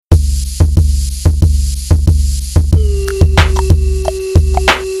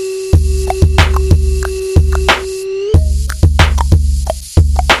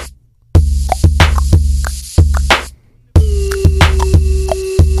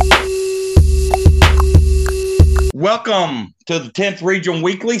Welcome to the 10th Region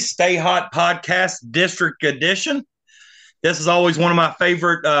Weekly Stay Hot Podcast District Edition. This is always one of my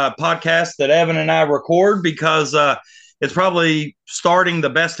favorite podcasts that Evan and I record because it's probably starting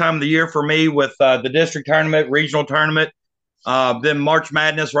the best time of the year for me with the district tournament, regional tournament, then March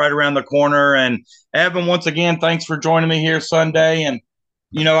Madness right around the corner. And Evan, once again, thanks for joining me here Sunday. And,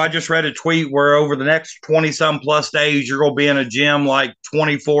 I just read a tweet where over the next 20-some plus days, you're going to be in a gym like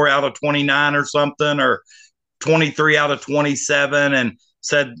 24 out of 29 or something, or 23 out of 27, and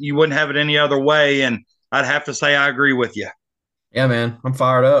said you wouldn't have it any other way. And I'd have to say I agree with you. Yeah, man, I'm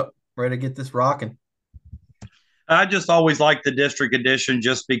fired up, ready to get this rocking. I just always like the district edition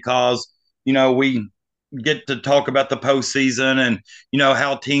just because, we get to talk about the postseason and,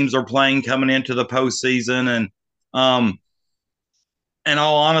 how teams are playing coming into the postseason. And, in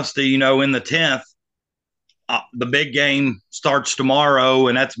all honesty, in the 10th, the big game starts tomorrow,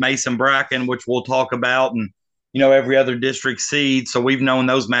 and that's Mason Bracken, which we'll talk about. And, every other district seed. So we've known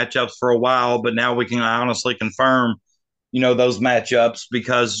those matchups for a while, but now we can honestly confirm, those matchups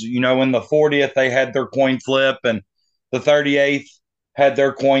because, in the 40th, they had their coin flip, and the 38th had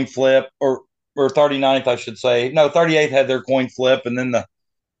their coin flip, or 39th, I should say. No, 38th had their coin flip, and then the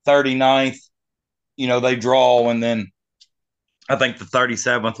 39th, they draw, and then I think the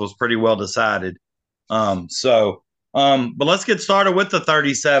 37th was pretty well decided. But let's get started with the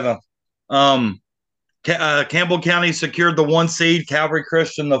 37th. Campbell County secured the 1 seed, Calvary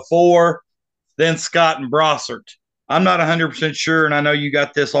Christian the 4, then Scott and Brossart. I'm not 100% sure, and I know you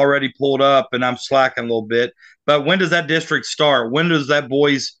got this already pulled up, and I'm slacking a little bit. But when does that district start? When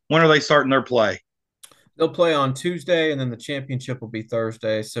are they starting their play? They'll play on Tuesday, and then the championship will be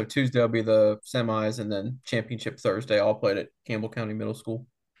Thursday. So Tuesday will be the semis, and then championship Thursday, all played at Campbell County Middle School.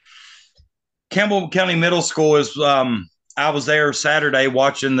 Campbell County Middle School is. I was there Saturday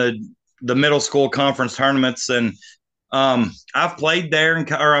watching the middle school conference tournaments, and I've played there,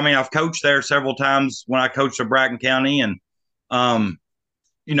 I've coached there several times when I coached at Bracken County, and now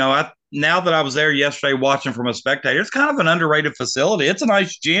that I was there yesterday watching from a spectator, it's kind of an underrated facility. It's a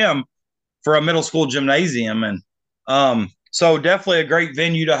nice gym for a middle school gymnasium, and so definitely a great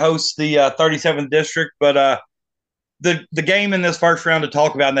venue to host the 37th district. But the game in this first round to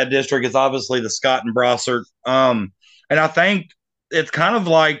talk about in that district is obviously the Scott and Brossart, and I think it's kind of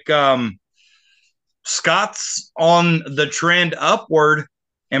like Scott's on the trend upward,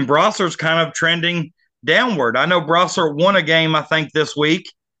 and Brossart's kind of trending downward. I know Brossart won a game, I think, this week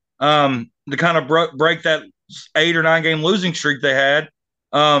to kind of break that 8 or 9 game losing streak they had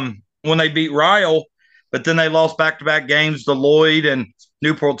when they beat Ryle, but then they lost back-to-back games to Lloyd and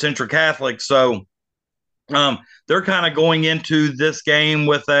Newport Central Catholic. So they're kind of going into this game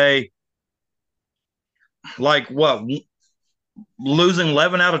with losing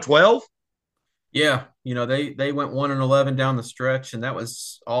 11 out of 12? Yeah, they went 1-11 down the stretch, and that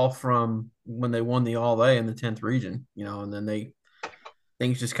was all from when they won the All A in the 10th region. And then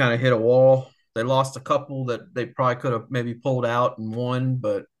things just kind of hit a wall. They lost a couple that they probably could have maybe pulled out and won,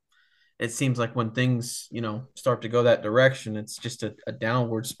 but it seems like when things, start to go that direction, it's just a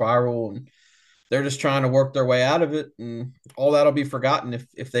downward spiral, and they're just trying to work their way out of it, and all that'll be forgotten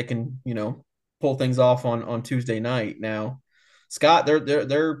if they can, pull things off on Tuesday night. Now, Scott,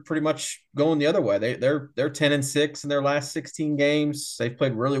 they're pretty much going the other way. They're 10-6 in their last 16 games. They've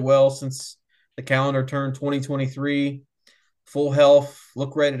played really well since the calendar turned 2023. Full health,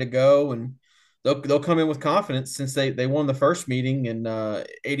 look ready to go, and they'll come in with confidence since they won the first meeting in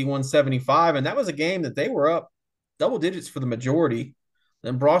 81-75, and that was a game that they were up double digits for the majority.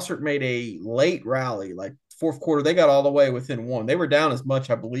 Then Brossart made a late rally, like fourth quarter. They got all the way within 1. They were down as much,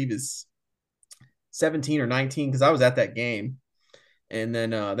 I believe, as 17 or 19 because I was at that game. And then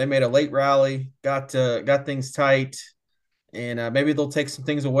they made a late rally, got things tight, and maybe they'll take some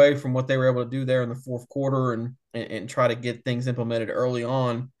things away from what they were able to do there in the fourth quarter and try to get things implemented early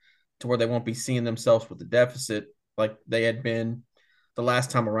on to where they won't be seeing themselves with the deficit like they had been the last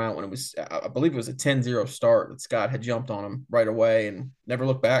time around when it was, I believe it was a 10-0 start that Scott had jumped on them right away and never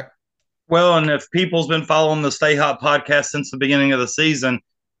looked back. Well, and if people's been following the Stay Hot podcast since the beginning of the season,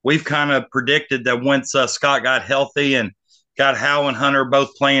 we've kind of predicted that once Scott got healthy and got Howe and Hunter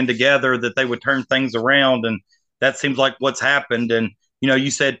both playing together, that they would turn things around, and that seems like what's happened. And you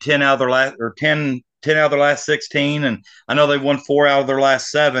said 10 out of their last, or 10 out of their last 16, and I know they've won 4 out of their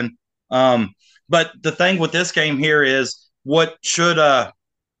last 7. But the thing with this game here is what should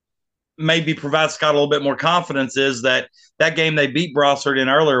maybe provide Scott a little bit more confidence is that game they beat Brossart in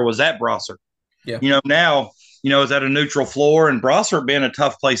earlier was at Brossart. Yeah. Now, is at a neutral floor, and Brossart being a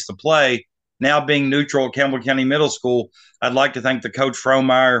tough place to play, now being neutral at Campbell County Middle School, I'd like to think the coach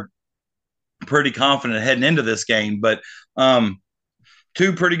Fromeyer pretty confident heading into this game. But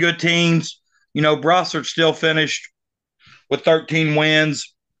two pretty good teams. Brossard still finished with 13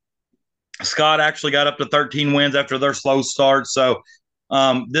 wins. Scott actually got up to 13 wins after their slow start. So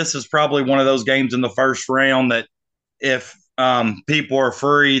this is probably one of those games in the first round that if people are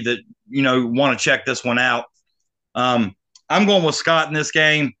free that, want to check this one out. I'm going with Scott in this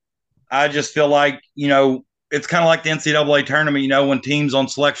game. I just feel like, it's kind of like the NCAA tournament, when teams on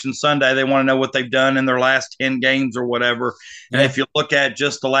Selection Sunday, they want to know what they've done in their last 10 games or whatever. And if you look at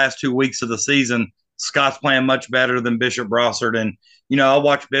just the last 2 weeks of the season, Scott's playing much better than Bishop Brossard. And, I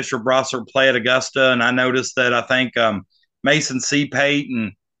watched Bishop Brossard play at Augusta, and I noticed that I think Mason C. Pate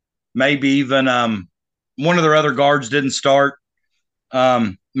and maybe even one of their other guards didn't start.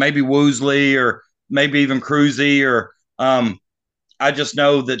 Maybe Woosley or maybe even Cruzy or I just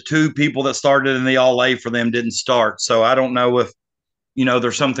know that two people that started in the All-A for them didn't start. So I don't know if,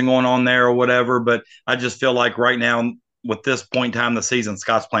 there's something going on there or whatever, but I just feel like right now with this point in time of the season,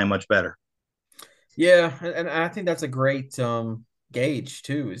 Scott's playing much better. Yeah, and I think that's a great gauge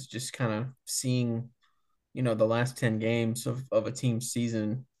too, is just kind of seeing, the last 10 games of a team's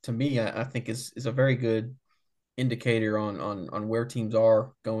season. To me, I think is a very good indicator on where teams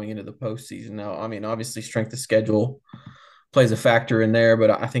are going into the postseason. Now, I mean, obviously strength of schedule plays a factor in there, but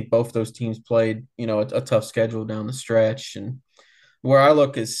I think both those teams played, a tough schedule down the stretch. And where I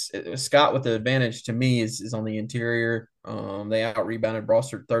look is Scott with the advantage to me is on the interior. They out rebounded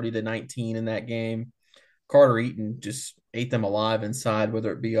Brossard 30-19 in that game. Carter Eaton just ate them alive inside,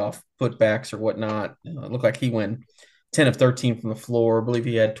 whether it be off putbacks or whatnot. It looked like he went 10 of 13 from the floor. I believe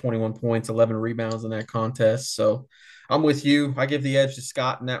he had 21 points, 11 rebounds in that contest. So I'm with you. I give the edge to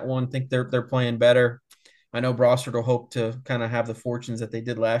Scott in that one. Think they're playing better. I know Brossard will hope to kind of have the fortunes that they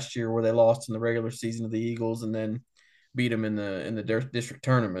did last year, where they lost in the regular season to the Eagles and then beat them in the district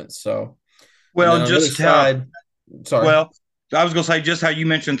tournament. So, well, just side, sorry. Well, I was going to say just how you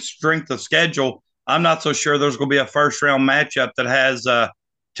mentioned strength of schedule. I'm not so sure there's going to be a first round matchup that has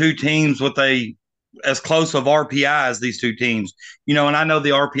two teams with as close of RPI as these two teams. And I know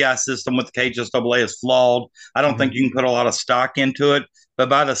the RPI system with the KHSAA is flawed. I don't think you can put a lot of stock into it, but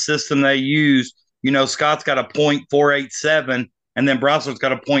by the system they use, Scott's got a .487 and then Brossard's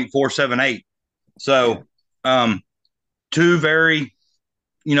got a .478. So two very,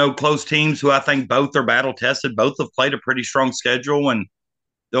 close teams who I think both are battle tested. Both have played a pretty strong schedule, and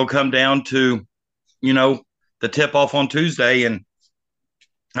they'll come down to, the tip off on Tuesday. And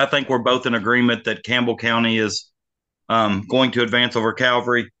I think we're both in agreement that Campbell County is going to advance over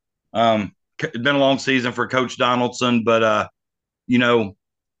Calvary. It's been a long season for Coach Donaldson, but,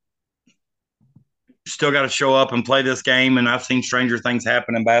 still got to show up and play this game. And I've seen stranger things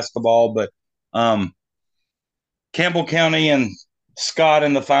happen in basketball, but Campbell County and Scott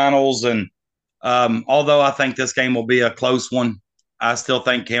in the finals. And although I think this game will be a close one, I still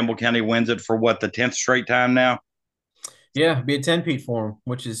think Campbell County wins it for the 10th straight time now. Yeah, be a 10-peat for them,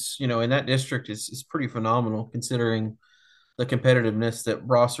 which is, in that district is pretty phenomenal considering the competitiveness that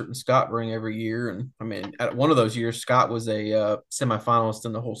Brossard and Scott bring every year. And I mean, at one of those years, Scott was a semifinalist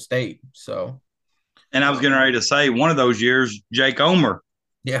in the whole state. So, and I was getting ready to say one of those years, Jake Omer.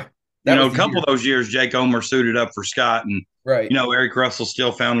 Yeah. A couple of those years, Jake Omer suited up for Scott, and right. Eric Russell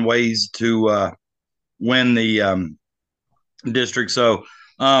still found ways to win the district. So,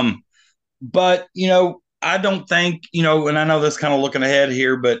 but I don't think and I know this kind of looking ahead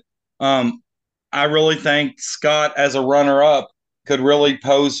here, but I really think Scott as a runner-up could really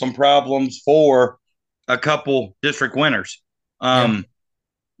pose some problems for a couple district winners.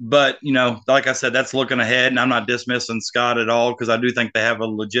 But, like I said, that's looking ahead, and I'm not dismissing Scott at all because I do think they have a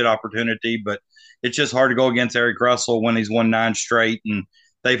legit opportunity, but it's just hard to go against Eric Russell when he's won 9 straight and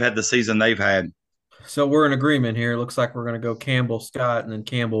they've had the season they've had. So we're in agreement here. It looks like we're going to go Campbell, Scott, and then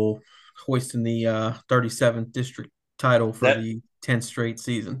Campbell hoisting the 37th district title for the 10th straight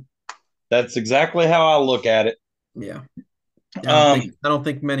season. That's exactly how I look at it. Yeah. I don't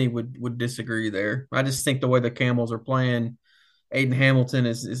think many would disagree there. I just think the way the Camels are playing, Aiden Hamilton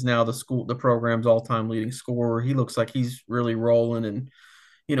is now the program's all-time leading scorer. He looks like he's really rolling, and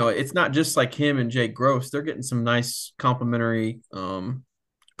it's not just like him and Jake Gross. They're getting some nice complementary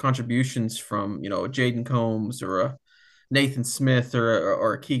contributions from Jaden Combs or a Nathan Smith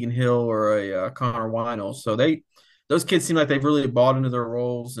or a Keegan Hill or a Connor Weinel. So those kids seem like they've really bought into their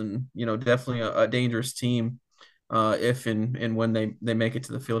roles, and definitely a dangerous team if and when they make it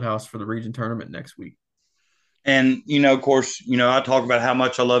to the field house for the region tournament next week. And, of course, I talk about how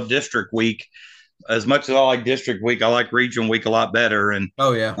much I love district week. As much as I like district week, I like region week a lot better. And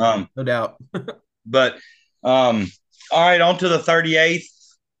oh yeah, no doubt. But all right, on to the 38th.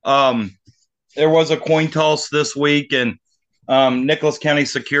 there was a coin toss this week, and Nicholas County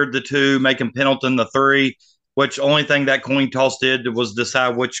secured the 2, making Pendleton the 3. Which only thing that coin toss did was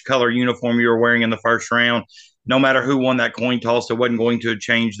decide which color uniform you were wearing in the first round. No matter who won that coin toss, it wasn't going to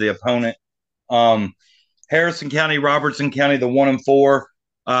change the opponent. Um, Harrison County, Robertson County, the 1 and 4.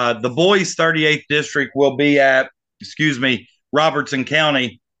 The boys' 38th district will be at, Robertson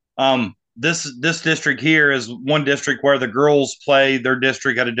County. This district here is one district where the girls play their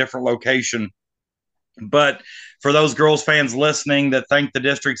district at a different location. But for those girls fans listening that think the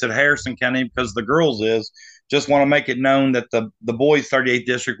district's at Harrison County because the girls is, just want to make it known that the boys' 38th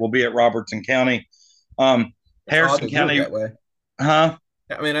district will be at Robertson County. Harrison County, that way. Huh?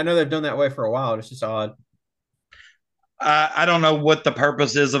 I mean, I know they've done that way for a while. It's just odd. I don't know what the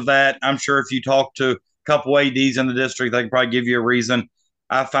purpose is of that. I'm sure if you talk to a couple ADs in the district, they can probably give you a reason.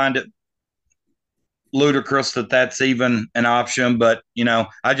 I find it ludicrous that that's even an option, but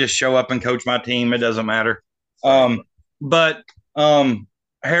I just show up and coach my team. It doesn't matter. But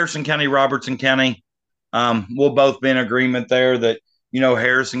Harrison County, Robertson County, we'll both be in agreement there that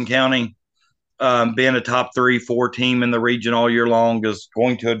Harrison County, being a top 3-4 team in the region all year long, is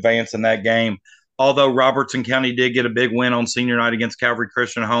going to advance in that game. Although Robertson County did get a big win on senior night against Calvary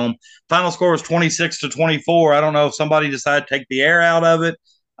Christian home. Final score was 26-24. I don't know if somebody decided to take the air out of it.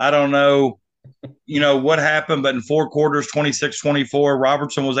 I don't know, what happened, but in 4 quarters, 26-24,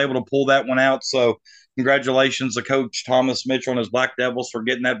 Robertson was able to pull that one out. So congratulations to Coach Thomas Mitchell and his Black Devils for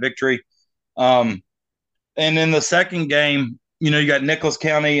getting that victory. And in the second game, you got Nicholas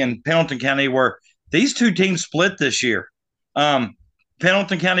County and Pendleton County, where these two teams split this year.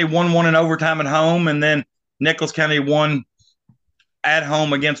 Pendleton County won one in overtime at home, and then Nicholas County won at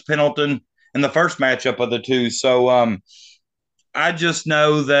home against Pendleton in the first matchup of the two. So I just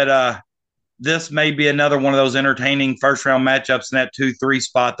know that this may be another one of those entertaining first-round matchups in that 2-3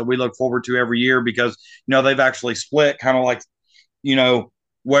 spot that we look forward to every year because, they've actually split kind of like,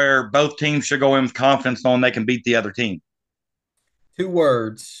 where both teams should go in with confidence knowing they can beat the other team. 2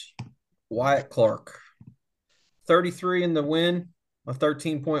 words, Wyatt Clark. 33 in the win. A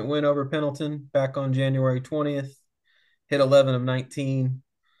 13-point win over Pendleton back on January 20th. Hit 11 of 19.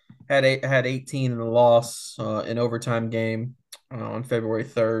 Had 18 in the loss in overtime game on February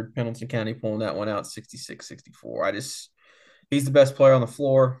 3rd. Pendleton County pulling that one out 66-64. He's the best player on the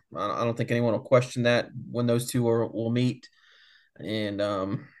floor. I don't think anyone will question that when those two will meet. And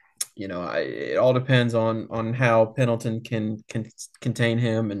it all depends on how Pendleton can contain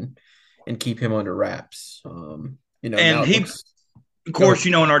him and keep him under wraps. And he. Of course,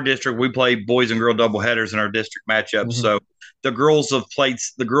 in our district, we play boys and girl doubleheaders in our district matchups. Mm-hmm. So the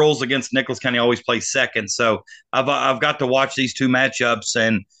girls against Nicholas County always play second. So I've got to watch these 2 matchups,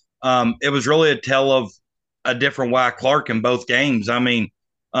 and it was really a tell of a different Wyatt Clark in both games. I mean,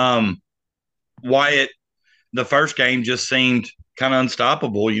 Wyatt, the first game just seemed kind of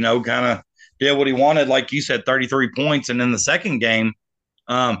unstoppable, kind of did what he wanted. Like you said, 33 points. And in the second game,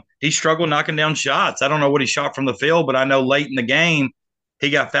 he struggled knocking down shots. I don't know what he shot from the field, but I know late in the game he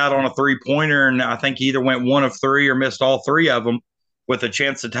got fouled on a 3-pointer, and I think he either went 1 of 3 or missed all 3 of them with a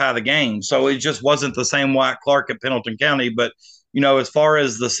chance to tie the game. So it just wasn't the same Wyatt Clark at Pendleton County. But, as far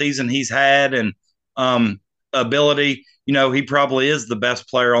as the season he's had and ability, he probably is the best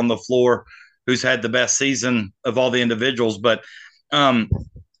player on the floor who's had the best season of all the individuals. But and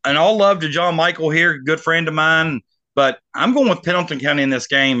all love to John Michael here, good friend of mine. But I'm going with Pendleton County in this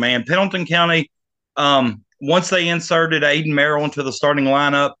game, man. Pendleton County, once they inserted Aiden Merrill into the starting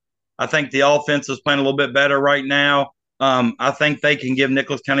lineup, I think the offense is playing a little bit better right now. I think they can give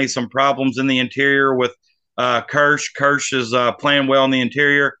Nicholas County some problems in the interior with Kirsch. Kirsch is playing well in the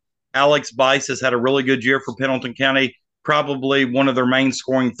interior. Alex Bice has had a really good year for Pendleton County, probably one of their main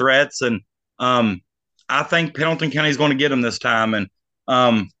scoring threats. And I think Pendleton County is going to get them this time.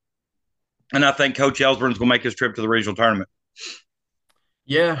 And I think Coach Ellsburn is going to make his trip to the regional tournament.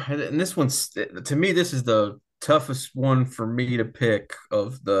 Yeah, and this one's, to me, this is the toughest one for me to pick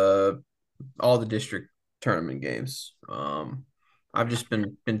of all the district tournament games. I've just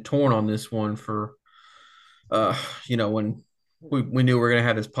been torn on this one for, when we knew we were going to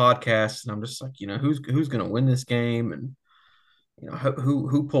have this podcast, and I'm just like, who's going to win this game, and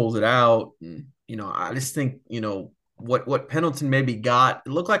who pulls it out, and I just think what Pendleton maybe got, it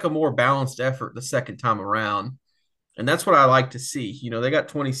looked like a more balanced effort the second time around. And that's what I like to see. They got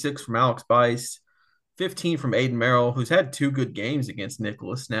 26 from Alex Bice, 15 from Aiden Merrill, who's had 2 good games against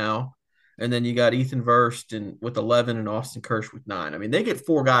Nicholas now. And then you got Ethan Verst with 11 and Austin Kirsch with 9. I mean, they get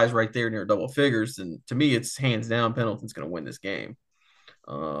 4 guys right there near double figures. And to me, it's hands down Pendleton's going to win this game.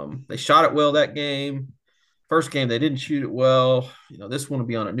 They shot it well that game. First game they didn't shoot it well. This one will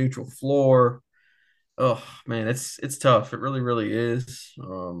be on a neutral floor. Oh man, it's tough. It really is.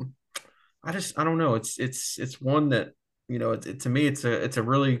 I don't know. It's one that to me it's a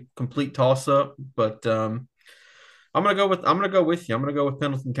really complete toss up. But I'm gonna go with you. I'm gonna go with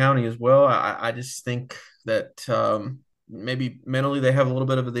Pendleton County as well. I just think that maybe mentally they have a little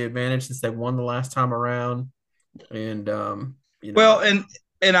bit of the advantage since they won the last time around, and Well,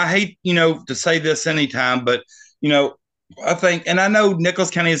 and I hate, to say this anytime, but you know, I think, and I know Nicholas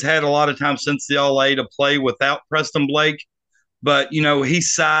County has had a lot of time since the All A to play without Preston Blake, but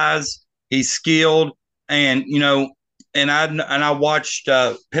he's size, he's skilled, and and I watched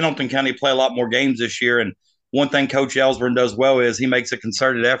Pendleton County play a lot more games this year, and one thing Coach Ellsburn does well is he makes a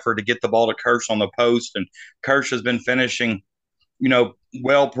concerted effort to get the ball to Kirsch on the post, and Kirsch has been finishing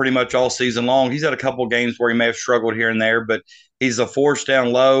well pretty much all season long. He's had a couple of games where he may have struggled here and there, but he's a force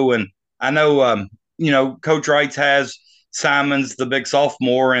down low. And I know, Coach Wrights has Simons, the big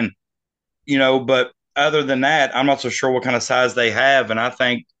sophomore, and, but other than that, I'm not so sure what kind of size they have. And I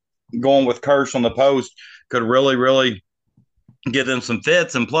think going with Kirsch on the post could really, really get them some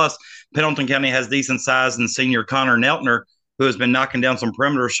fits. And plus, Pendleton County has decent size and senior Connor Neltner, who has been knocking down some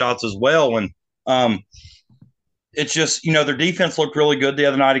perimeter shots as well. And it's just, their defense looked really good the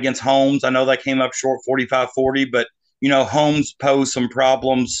other night against Holmes. I know they came up short 45-40, but, Holmes posed some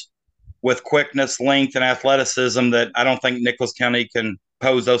problems with quickness, length, and athleticism that I don't think Nicholas County can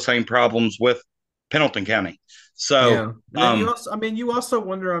pose those same problems with Pendleton County. yeah. So, And then you also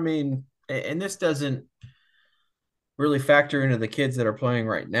wonder. And this doesn't really factor into the kids that are playing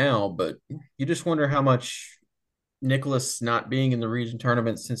right now, but you just wonder how much Nicholas not being in the region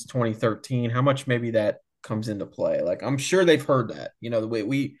tournament since 2013, how much maybe that comes into play. Like I'm sure they've heard that. The way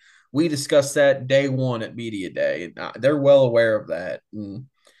we discussed that day one at media day. They're well aware of that, and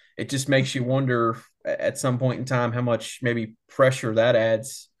it just makes you wonder at some point in time how much maybe pressure that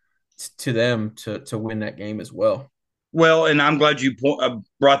adds to them to win that game as well. well, and I'm glad you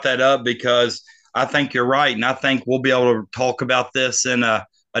brought that up because I think you're right. And I think we'll be able to talk about this in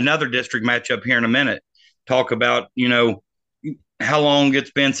another district matchup here in a minute. Talk about, how long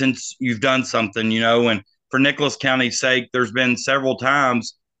it's been since you've done something, and for Nicholas County's sake, there's been several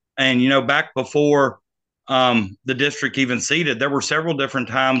times. And, back before the district even seeded, there were several different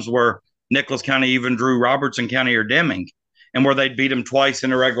times where Nicholas County even drew Robertson County or Deming and where they'd beat them twice in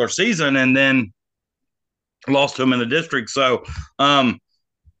the regular season and then lost to them in the district. So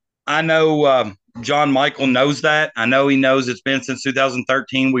I know John Michael knows that. I know he knows it's been since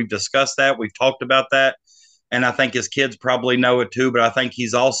 2013. We've discussed that. We've talked about that. And I think his kids probably know it too. But I think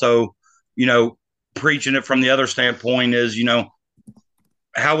he's also, preaching it from the other standpoint is,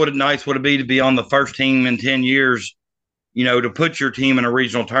 how nice would it be to be on the first team in 10 years, to put your team in a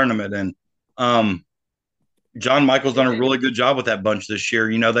regional tournament. And John Michael's done a really good job with that bunch this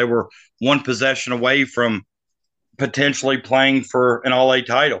year. They were one possession away from potentially playing for an All A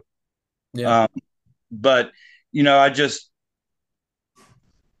title. Yeah. But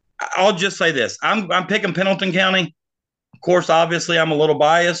I'll just say this: I'm picking Pendleton County. Of course, obviously, I'm a little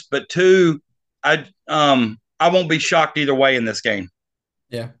biased, but two, I won't be shocked either way in this game.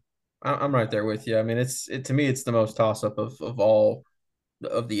 Yeah. I'm right there with you. I mean, to me, it's the most toss up of all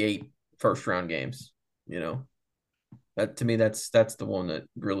of the 8 first round games. That to me, that's the one that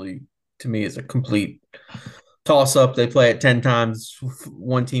really, to me, is a complete toss up. They play it 10 times.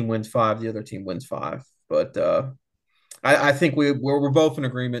 One team wins 5, the other team wins 5. But I think we're both in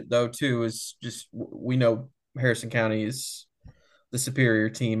agreement though too. Is just we know Harrison County is the superior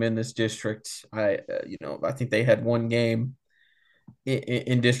team in this district. I think they had one game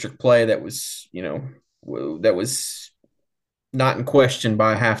in district play that was that was not in question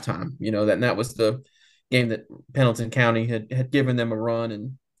by halftime. That was the game that Pendleton County had given them a run,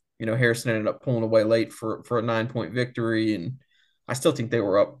 and Harrison ended up pulling away late for a 9-point victory. And I still think they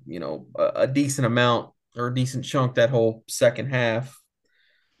were up a decent amount or a decent chunk that whole second half.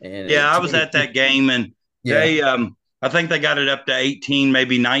 And Yeah, I was at that game, and yeah. they I think they got it up to 18,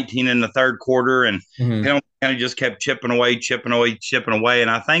 maybe 19 in the third quarter, and Pendleton County just kept chipping away, chipping away, chipping away.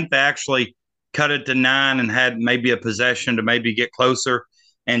 And I think they actually cut it to 9 and had maybe a possession to maybe get closer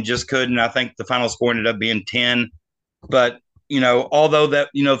and just couldn't. I think the final score ended up being 10. But, although that,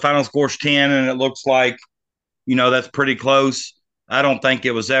 the final score's 10 and it looks like, that's pretty close, I don't think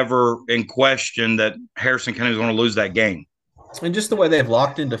it was ever in question that Harrison County was going to lose that game. And just the way they've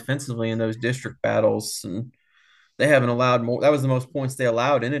locked in defensively in those district battles, and they haven't allowed more. That was the most points they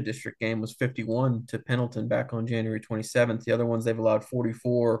allowed in a district game, was 51 to Pendleton back on January 27th. The other ones they've allowed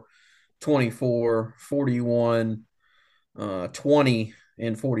 44, 24, 41, 20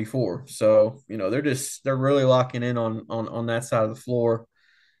 and 44. So, they're really locking in on that side of the floor.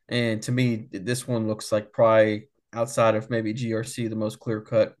 And to me, this one looks like probably outside of maybe GRC, the most clear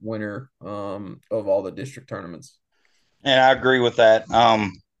cut winner of all the district tournaments. And I agree with that.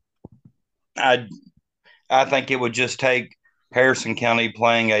 I I think it would just take Harrison County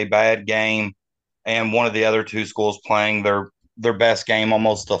playing a bad game and one of the other two schools playing their best game,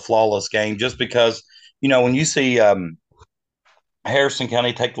 almost a flawless game, just because when you see Harrison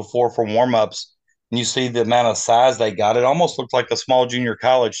County take the floor for warmups and you see the amount of size they got, it almost looked like a small junior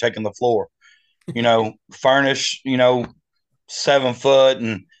college taking the floor. Furnish, 7 foot,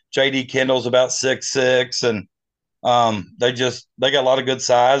 and JD Kendall's about 6'6", and they got a lot of good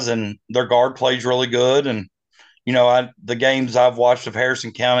size, and their guard plays really good. And the games I've watched of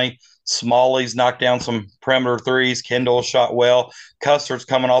Harrison County, Smalley's knocked down some perimeter threes. Kendall shot well. Custer's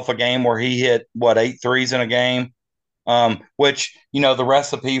coming off a game where he hit 8 threes in a game. Which the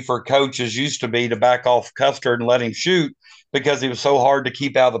recipe for coaches used to be to back off Custer and let him shoot because he was so hard to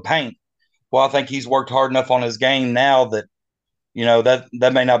keep out of the paint. Well, I think he's worked hard enough on his game now that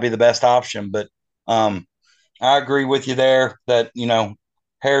that may not be the best option. But I agree with you there that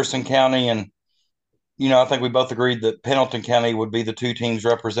Harrison County and I think we both agreed that Pendleton County would be the two teams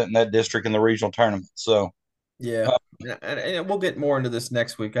representing that district in the regional tournament. So, Yeah. And we'll get more into this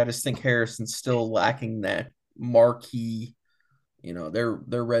next week. I just think Harrison's still lacking that marquee, they're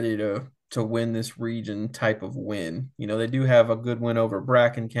ready to win this region type of win. They do have a good win over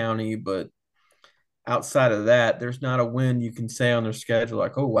Bracken County, but outside of that, there's not a win you can say on their schedule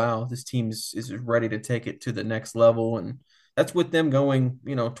like, oh wow, this team is ready to take it to the next level. And that's with them going,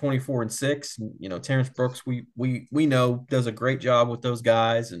 24-6. And, Terrence Brooks, we know does a great job with those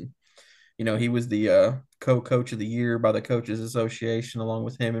guys. And, he was the co-coach of the year by the Coaches Association, along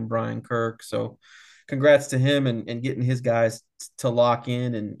with him and Brian Kirk. So congrats to him and getting his guys to lock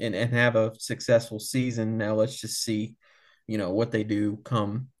in and have a successful season. Now let's just see, what they do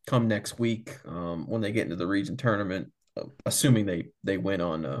come next week when they get into the region tournament, assuming they win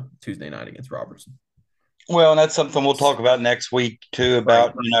on Tuesday night against Robertson. well, and that's something we'll talk about next week too. Right.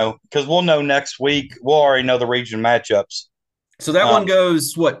 About because we'll know next week. We'll already know the region matchups. So that Um, one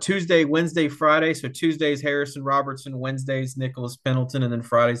goes what, Tuesday, Wednesday, Friday. So Tuesday's Harrison Robertson, Wednesday's Nicholas Pendleton, and then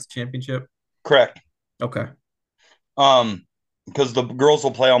Friday's the championship. Correct. Okay. Um, because the girls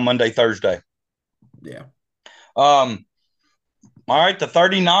will play on Monday, Thursday. Yeah. Um, all right, the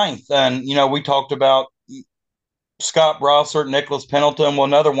 39th, and we talked about Scott Brossart, Nicholas Pendleton. Well,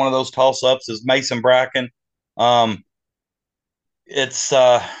 another one of those toss ups is Mason Bracken. Um, it's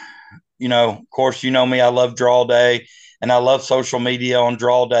of course, me. I love draw day, and I love social media on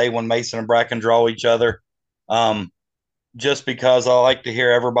draw day when Mason and Bracken draw each other. Um, just because I like to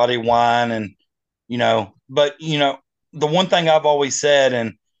hear everybody whine and but the one thing I've always said,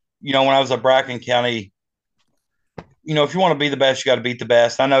 and when I was at Bracken County, if you want to be the best, you got to beat the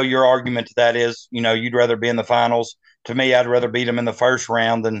best. I know your argument to that is, you'd rather be in the finals. To me, I'd rather beat them in the first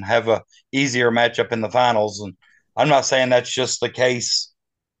round than have a easier matchup in the finals. And I'm not saying that's just the case,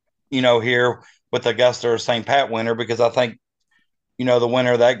 here with Augusta or St. Pat winner, because I think, the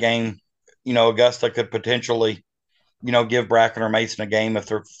winner of that game, Augusta could potentially, give Bracken or Mason a game if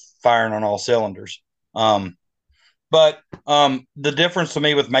they're firing on all cylinders. But the difference to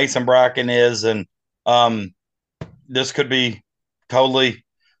me with Mason Bracken is, and this could be totally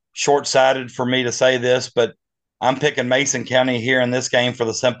short sighted for me to say this, but I'm picking Mason County here in this game for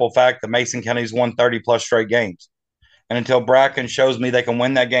the simple fact that Mason County's won 30 plus straight games. And until Bracken shows me they can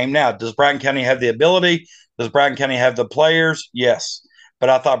win that game now, does Bracken County have the ability? Does Bracken County have the players? Yes. But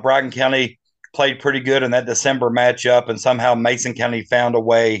I thought Bracken County played pretty good in that December matchup, and somehow Mason County found a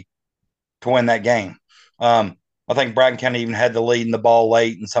way to win that game. I think Bracken County even had the lead in the ball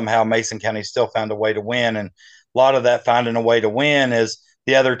late, and somehow Mason County still found a way to win. And a lot of that finding a way to win is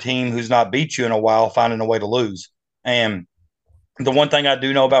the other team who's not beat you in a while finding a way to lose. And the one thing I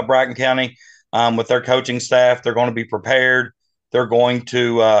do know about Bracken County, with their coaching staff, they're going to be prepared. They're going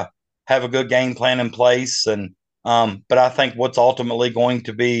to have a good game plan in place. And but I think what's ultimately going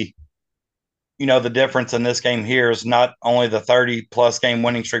to be, the difference in this game here is not only the 30 plus game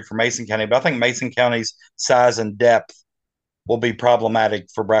winning streak for Mason County, but I think Mason County's size and depth will be problematic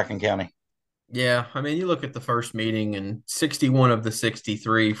for Bracken County. Yeah, I mean, you look at the first meeting, and 61 of the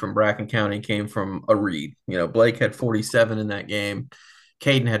 63 from Bracken County came from a read. Blake had 47 in that game.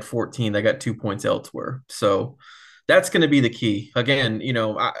 Caden had 14. They got 2 points elsewhere. So that's going to be the key. Again,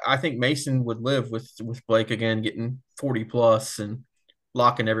 I think Mason would live with Blake again getting 40 plus and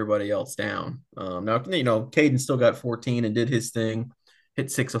locking everybody else down. Now, Caden still got 14 and did his thing,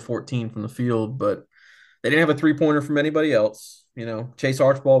 hit 6 of 14 from the field, but They didn't have a 3-pointer from anybody else. Chase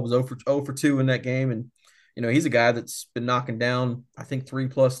Archibald was 0 for 2 in that game. And, he's a guy that's been knocking down, I think, 3+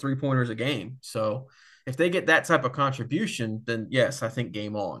 3-pointers a game. So if they get that type of contribution, then yes, I think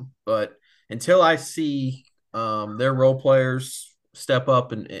game on. But until I see their role players step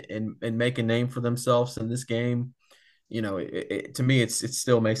up and make a name for themselves in this game, to me, it's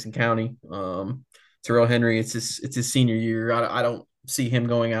still Mason County. Terrell Henry, it's his senior year. I don't see him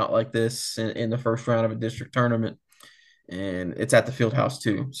going out like this in the first round of a district tournament, and it's at the field house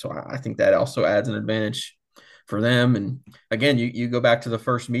too. So I think that also adds an advantage for them. And again, you go back to the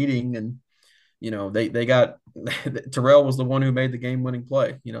first meeting, and they got Terrell was the one who made the game winning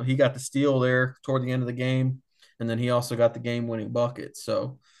play. He got the steal there toward the end of the game, and then he also got the game winning bucket.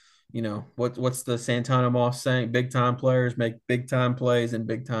 So what's the Santana Moss saying? Big time players make big time plays in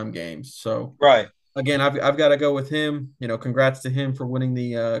big time games. So Right. again, I've got to go with him. Congrats to him for winning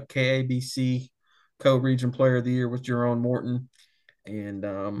the KABC Co-Region Player of the Year with Jerome Morton. And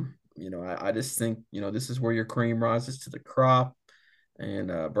I just think this is where your cream rises to the crop.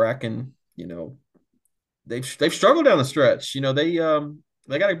 And Bracken, they've struggled down the stretch. They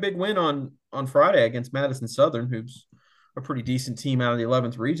got a big win on Friday against Madison Southern, who's a pretty decent team out of the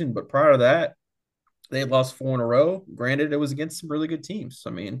 11th region. But prior to that, they had lost 4 in a row. Granted, it was against some really good teams. I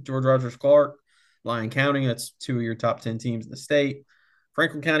mean, George Rogers Clark, Lyon County, that's 2 of your top 10 teams in the state.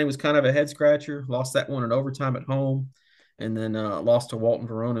 Franklin County was kind of a head scratcher, lost that one in overtime at home, and then lost to Walton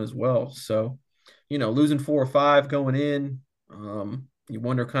Verona as well. So, losing 4 or 5 going in, you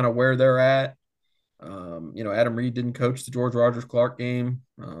wonder kind of where they're at. Adam Reed didn't coach the George Rogers Clark game.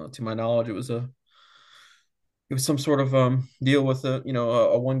 To my knowledge, it was some sort of deal with a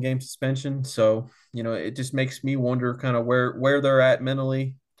 1-game suspension. So it just makes me wonder kind of where they're at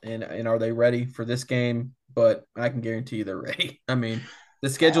mentally, and are they ready for this game? But I can guarantee you they're ready. I mean, the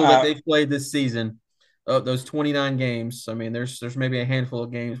schedule that they've played this season, those 29 games. I mean, there's maybe a handful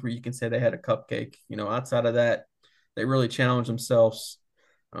of games where you can say they had a cupcake. Outside of that, they really challenge themselves.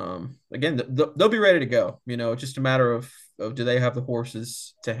 Again, they'll be ready to go. It's just a matter of do they have the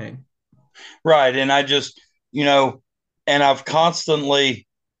horses to hang. Right. And I just, and I've constantly,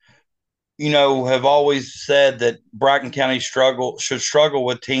 have always said that Bracken County should struggle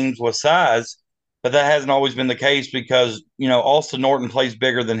with teams with size, but that hasn't always been the case because, Austin Norton plays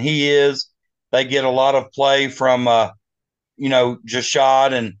bigger than he is. They get a lot of play from,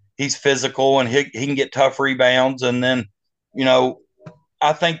 Jashad, and he's physical and he can get tough rebounds. And then,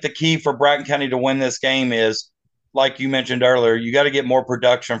 I think the key for Bracken County to win this game is, like you mentioned earlier, you got to get more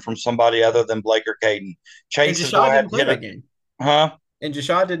production from somebody other than Blake or Caden. And Chase is going Jashad to have didn't to play hit that a game. huh. And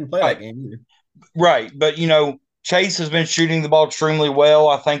Jashad didn't play Right. that game either. Right. But, Chase has been shooting the ball extremely well.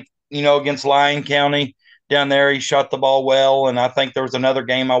 I think, against Lyon County down there, he shot the ball well. And I think there was another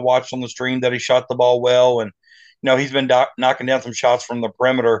game I watched on the stream that he shot the ball well. And, he's been knocking down some shots from the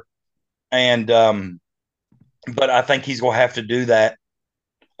perimeter. And, but I think he's going to have to do that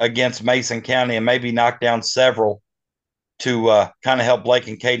against Mason County and maybe knock down several to kind of help Blake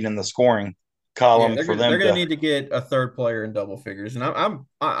and Caden in the scoring Yeah, column they're for gonna, they're them gonna to. need to get a third player in double figures, and I'm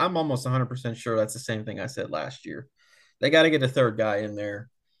almost 100% sure that's the same thing I said last year. They got to get a third guy in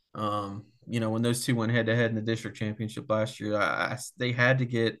there. When those two went head to head in the district championship last year, they had to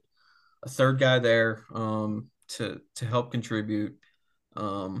get a third guy there to help contribute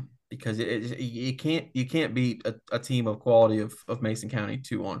because you can't beat a team of quality of Mason County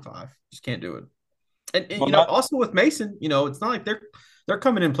 2-on-5. Just can't do it. And Well, not also with Mason, it's not like they're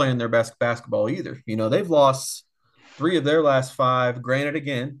coming in playing their best basketball either. They've lost 3 of their last 5. Granted,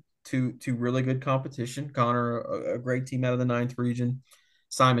 again, to really good competition. Connor, a great team out of the 9th region.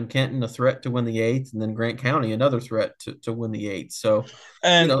 Simon Kenton, a threat to win the 8th, and then Grant County, another threat to win the 8th. So,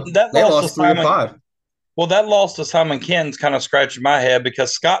 and that they lost to lost 3 of Simon. 5. Well, that loss to Simon Kenton's kind of scratching my head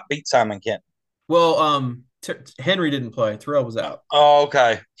because Scott beat Simon Kenton. Well, Henry didn't play. Terrell was out. Oh,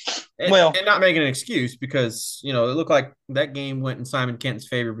 okay. And, Well, and not making an excuse because, it looked like that game went in Simon Kenton's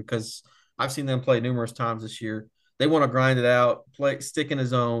favor because I've seen them play numerous times this year. They want to grind it out, stick in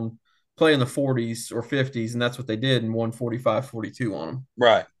his own, play in the 40s or 50s, and that's what they did and won 45-42 on them.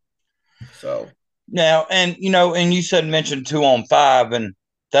 right. So Now, and and you said mentioned 2-on-5, and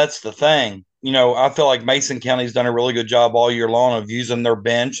that's the thing. I feel like Mason County's done a really good job all year long of using their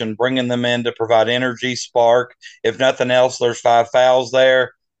bench and bringing them in to provide energy, spark. If nothing else, there's 5 fouls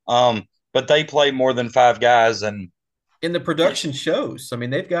there. But they play more than 5 guys, and in the production shows. I mean,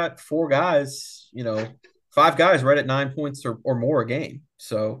 they've got 4 guys, 5 guys right at 9 points or more a game.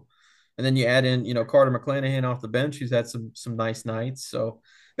 So, and then you add in, Carter McClanahan off the bench, who's had some nice nights. So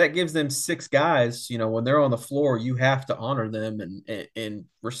that gives them 6 guys. When they're on the floor, you have to honor them and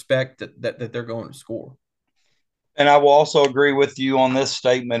respect that they're going to score. And I will also agree with you on this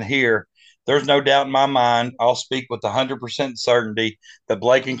statement here. There's no doubt in my mind, I'll speak with 100% certainty that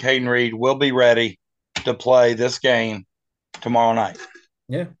Blake and Caden Reed will be ready to play this game tomorrow night.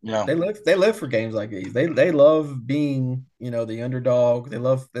 Yeah, You know, they live for games like these. They love being, the underdog. They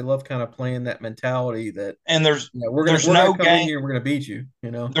love kind of playing that mentality that, and we're gonna there's we're gonna no come in game here and we're gonna beat you.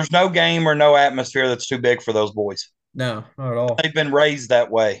 there's no game or no atmosphere that's too big for those boys. No, not at all. They've been raised that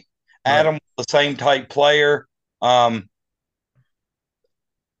way. Right. Adam was the same type player. Um,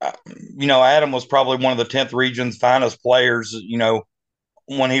 Adam was probably one of the 10th region's finest players,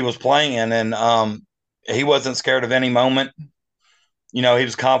 when he was playing, and he wasn't scared of any moment. He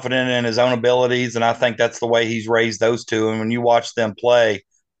was confident in his own abilities, and I think that's the way he's raised those two. And when you watch them play,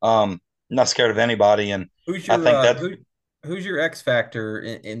 not scared of anybody, and Who's I your think uh that's who's your X factor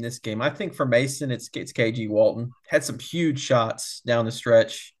in this game? I think for Mason, it's KG Walton. Had some huge shots down the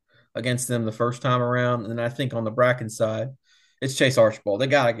stretch against them the first time around, and I think on the Bracken side, it's Chase Archibald. They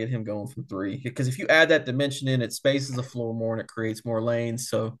gotta get him going from three because if you add that dimension in, it spaces the floor more and it creates more lanes.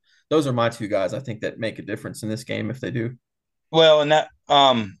 So those are my two guys I think that make a difference in this game if they do. well, and that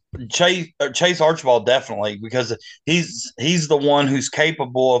Chase Archibald definitely, because he's the one who's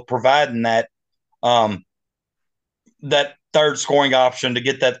capable of providing um, that third scoring option to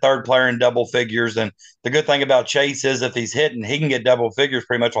get that third player in double figures. And the good thing about Chase is if he's hitting, he can get double figures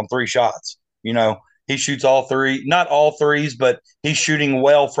pretty much on 3 shots. He shoots all three, not all threes, but he's shooting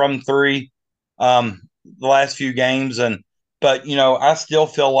well from three the last few games. But I still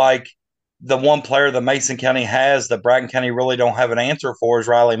feel like the one player that Mason County has that Bracken County really don't have an answer for is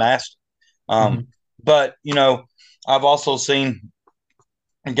Riley Master. Um, Mhm. but I've also seen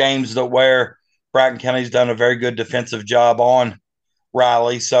games that where Bracken County's done a very good defensive job on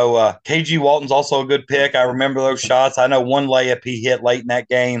Riley. So KG Walton's also a good pick. I remember those shots. I know one layup he hit late in that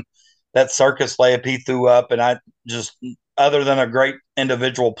game, that circus layup he threw up, and I just, other than a great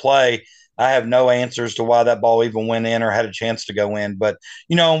individual play, I have no answers to why that ball even went in or had a chance to go in. But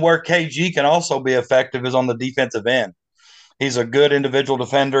and where KG can also be effective is on the defensive end. He's a good individual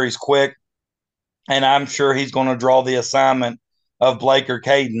defender. He's quick, and I'm sure he's going to draw the assignment of Blake or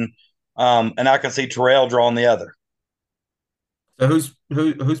Caden. And I can see Terrell drawing the other. So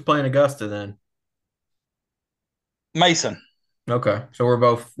who's playing Augusta then? Mason. Okay, so we're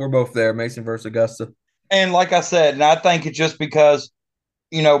both there. Mason versus Augusta. And like I said, and I think it's just because,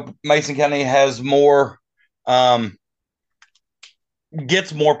 Mason County has more, um,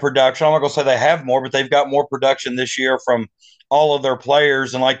 gets more production. I'm not going to say they have more, but they've got more production this year from all of their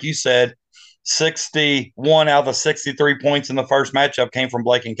players. And like you said, 61 out of the 63 points in the first matchup came from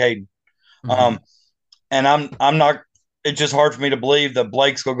Blake and Caden. Hmm. Um, and I'm not. It's just hard for me to believe that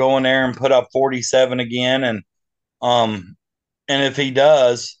Blake's gonna go in there and put up 47 again. Um, and if he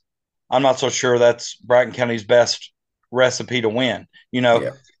does, I'm not so sure that's Bracken County's best recipe to win.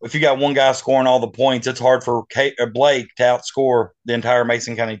 Yeah, If you got one guy scoring all the points, it's hard for Blake to outscore the entire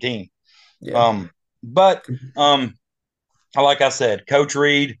Mason County team. yeah, But like I said, Coach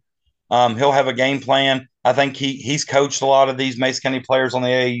Reed, he'll have a game plan. I think he's coached a lot of these Mason County players on the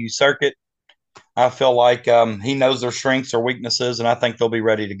AAU circuit. I feel like he knows their strengths or weaknesses, and I think they'll be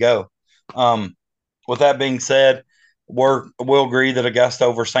ready to go. Um, with that being said, we'll agree that Augusta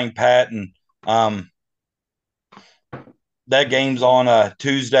over St. Pat, and um, that game's on a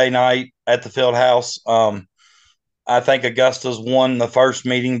Tuesday night at the field house. I think Augusta's won the first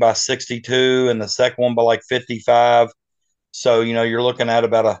meeting by 62 and the second one by like 55. So, you're looking at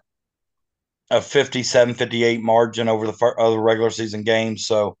about a 57, 58 margin over the other regular season games.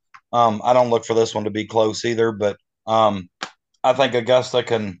 So, I don't look for this one to be close either, but I think Augusta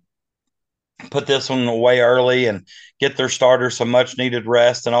can put this one away early and get their starters some much needed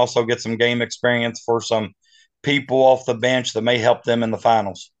rest and also get some game experience for some people off the bench that may help them in the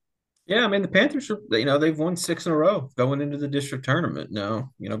finals. yeah. I mean, the Panthers are, they've won six in a row going into the district tournament. Now,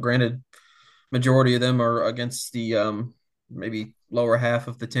 granted, majority of them are against the maybe lower half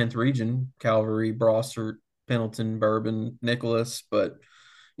of the 10th region: Calvary, Brossart, Pendleton, Bourbon, Nicholas. But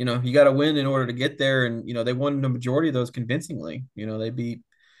you got to win in order to get there, and they won the majority of those convincingly. They beat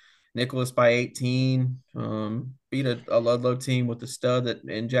Nicholas by 18. Beat a Ludlow team with the stud that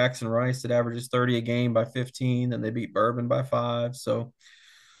in Jackson Rice that averages 30 a game by 15, and they beat Bourbon by 5. So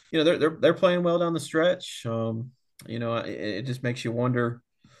they're playing well down the stretch. It just makes you wonder.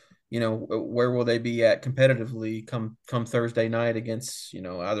 Where will they be at competitively come Thursday night against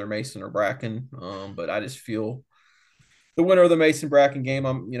either Mason or Bracken. But I just feel the winner of the Mason Bracken game,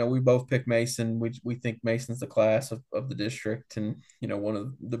 we both pick Mason. We think Mason's the class of the district and one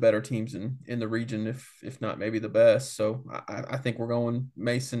of the better teams in the region, if not maybe the best. So I think we're going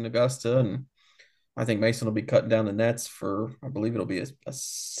Mason Augusta, and I think Mason will be cutting down the nets for, I believe it'll be a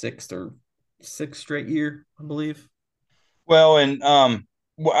sixth straight year, I believe. Well, and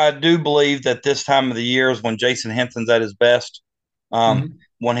I do believe that this time of the year is when Jason Henson's at his best, um, Hmm.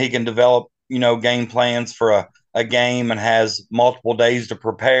 when he can develop, game plans for a game and has multiple days to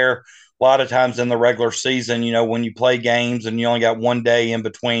prepare. A lot of times in the regular season, when you play games and you only got one day in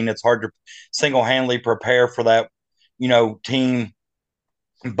between, it's hard to single handedly prepare for that, team.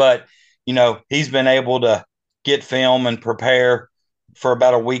 But, he's been able to get film and prepare for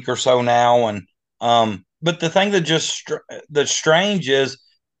about a week or so now. And, but the thing that's strange is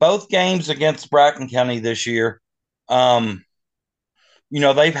both games against Bracken County this year, um,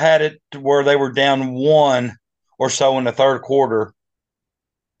 they've had it to where they were down one or so in the third quarter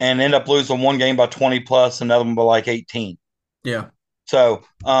and end up losing one game by 20 plus, another one by like 18. Yeah. So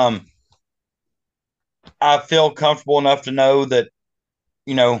I feel comfortable enough to know that,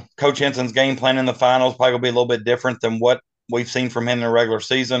 Coach Henson's game plan in the finals probably will be a little bit different than what we've seen from him in the regular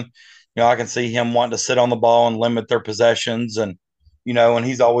season. I can see him wanting to sit on the ball and limit their possessions. And, and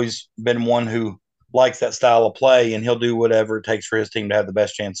he's always been one who likes that style of play, and he'll do whatever it takes for his team to have the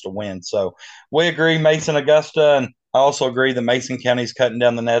best chance to win. So we agree, Mason Augusta. And I also agree that Mason County's cutting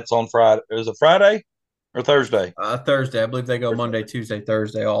down the nets on Friday. Is it Friday or Thursday? Thursday, I believe they go Thursday. Monday, Tuesday,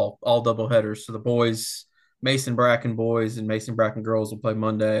 Thursday, all double headers. So the boys, Mason Bracken boys and Mason Bracken girls will play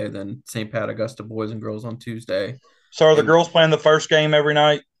Monday, then St. Pat Augusta boys and girls on Tuesday. So are the And girls playing the first game every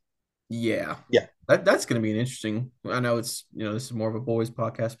night? yeah, Yeah. that's going to be an interesting. I know it's this is more of a boys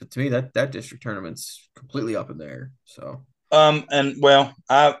podcast, but to me that district tournament's completely up in the air. So And well,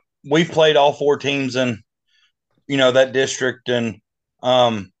 we've played all four teams in that district, and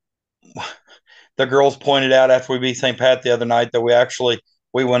um, the girls pointed out after we beat St. Pat the other night that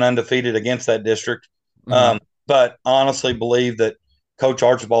we went undefeated against that district. mhm. But honestly, believe that Coach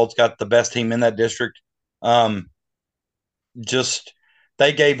Archibald's got the best team in that district. Um, just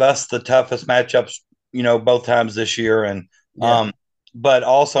they gave us the toughest matchups, both times this year, and Yeah, um, but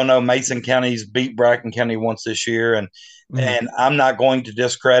also know Mason County's beat Bracken County once this year, and mhm. I'm not going to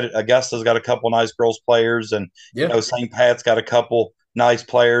discredit Augusta's got a couple nice girls players, and Yeah, St. Pat's got a couple nice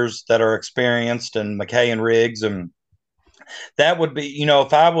players that are experienced, and McKay and Riggs, and that would be,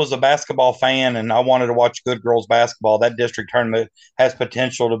 if I was a basketball fan and I wanted to watch good girls basketball, that district tournament has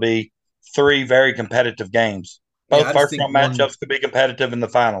potential to be three very competitive games. yeah. Both I just first think round matchups could be competitive in the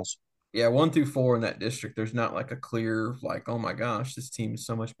finals. 1 through 4 in that district, there's not like a clear like, oh my gosh, this team is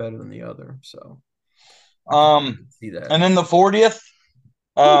so much better than the other. So I could Um, see that. and then the 40th,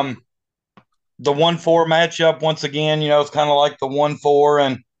 Whew. um, the 1-4 matchup, once again, it's kind of like the 1-4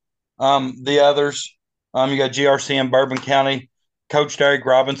 and the others. You got GRC and Bourbon County. Coach Derek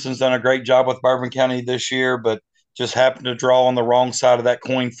Robinson's done a great job with Bourbon County this year, but just happened to draw on the wrong side of that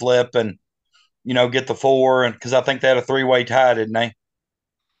coin flip and, get the 4. And because I think they had a three-way tie, didn't they?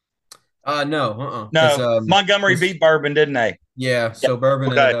 No, because No, Montgomery this beat Bourbon, didn't they? yeah. Yeah. So Bourbon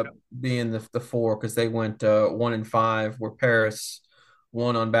ended Okay. up being the 4 because they went 1 and 5, where Paris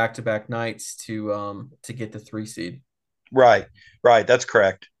won on back to back nights to get the 3 seed. Right. Right. That's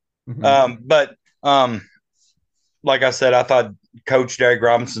correct. Hmm. But like I said, I thought Coach Derek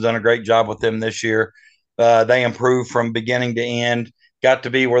Robinson's done a great job with them this year. They improved from beginning to end, got to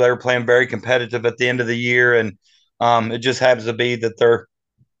be where they were playing very competitive at the end of the year. And it just happens to be that their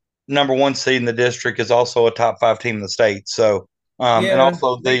number one seed in the district is also a top 5 team in the state. So, and Yeah,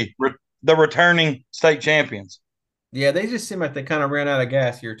 also the returning state champions. they just seem like they kind of ran out of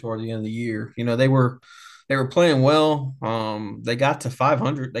gas here toward the end of the year. They were playing well. They got to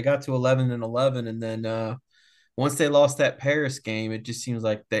 500. They got to 11-11, and then once they lost that Paris game, it just seems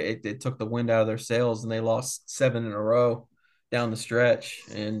like it took the wind out of their sails, and they lost 7 in a row down the stretch.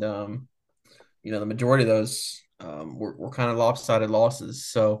 And the majority of those were kind of lopsided losses.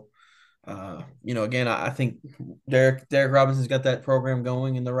 So, again, I think Derek Robinson's got that program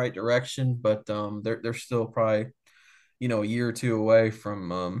going in the right direction, but they're still probably a year or two away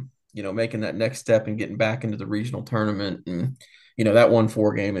from making that next step and getting back into the regional tournament. And that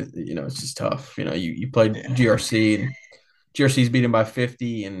 1-4 game is it's just tough. You played Yeah. GRC, and GRC's beaten by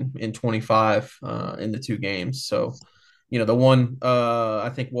 50 and in 25 in the 2 games. So the one I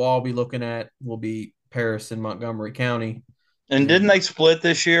think we'll all be looking at will be Paris and Montgomery County. And didn't And they split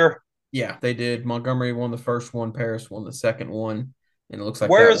this year? yeah, they did. Montgomery won the first one, Paris won the second one, and it looks like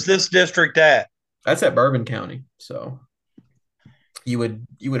Where is this district at? that's at Bourbon County. So you would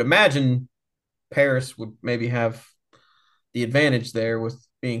imagine Paris would maybe have the advantage there with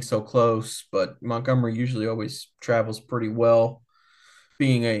being so close, but Montgomery usually always travels pretty well,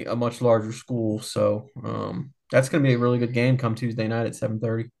 being a much larger school. So that's going to be a really good game come Tuesday night at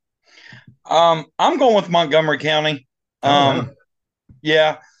 7:30. I'm going with Montgomery County. Oh, wow.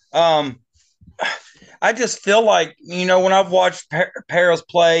 Yeah. Um, I just feel like, when I've watched Paris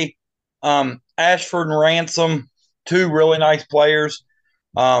play, Ashford and Ransom, two really nice players.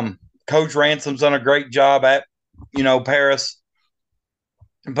 Coach Ransom's done a great job at, Paris.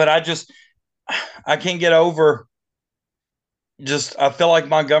 But I can't get over I feel like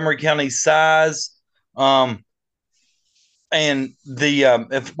Montgomery County's size. Um, and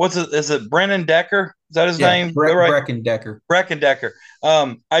if what's it, is it Brennan Decker? Is that his Yeah, name? Is that right? Brecken Decker. Brecken Decker.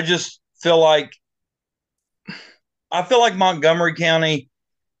 I just feel like Montgomery County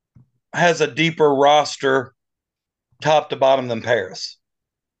has a deeper roster top to bottom than Paris.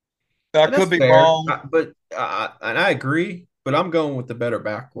 I And that's could be fair, wrong. but and I agree. But I'm going with the better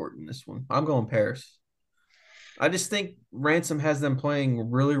backcourt in this one. I'm going Paris. I just think Ransom has them playing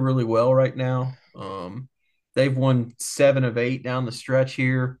really, really well right now. They've won 7 of 8 down the stretch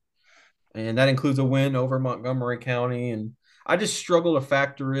here, and that includes a win over Montgomery County. And I just struggle to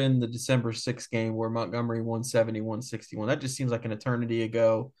factor in the December 6th game where Montgomery won 71-61. That just seems like an eternity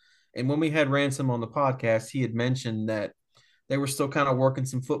ago. And when we had Ransom on the podcast, he had mentioned that they were still kind of working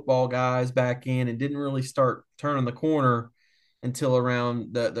some football guys back in and didn't really start turning the corner until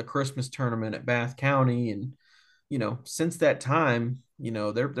around the Christmas tournament at Bath County. And since that time,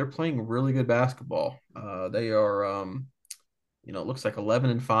 they're playing really good basketball. They are it looks like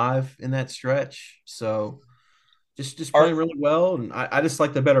 11-5 in that stretch. So just Are playing really well, and I just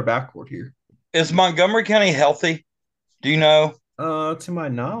like the better backcourt here. Is Montgomery County healthy? Do you know? To my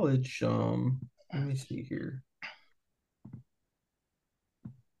knowledge, let me see here.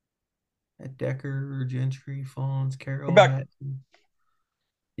 At Decker, Gentry, Fawns, What Carroll, about Hatton.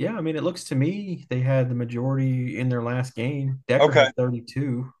 Yeah, I mean, it looks to me they had the majority in their last game. Decker okay? had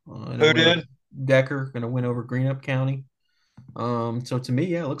 32 in a Who win over did? Decker in a win over Greenup County. So to me,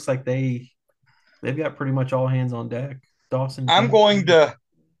 yeah, it looks like they've got pretty much all hands on deck. Dawson I'm Gentry. going to. Let's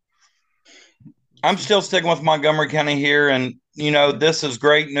I'm see. still sticking with Montgomery County here, and this is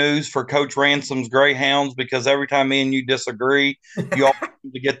great news for Coach Ransom's Greyhounds because every time me and you disagree, you all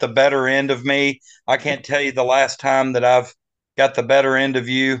seem to get the better end of me. I can't tell you the last time that I've got the better end of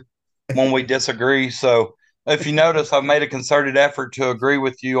you when we disagree. So if you notice, I've made a concerted effort to agree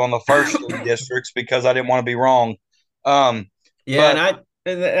with you on the first three districts because I didn't want to be wrong. Um, Yeah, but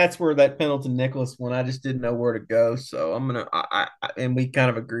and that's where that Pendleton Nicholas one, I just didn't know where to go. So I'm gonna and we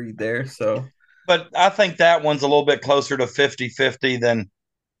kind of agreed there. So I think that one's a little bit closer to 50-50 than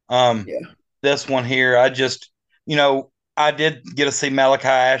um, yeah. this one here. I did get to see Malachi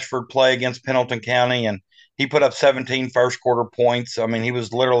Ashford play against Pendleton County, and he put up 17 first quarter points. I mean, he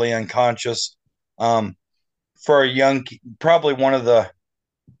was literally unconscious um, for a young, probably one of the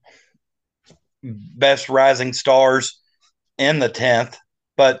best rising stars in the 10th.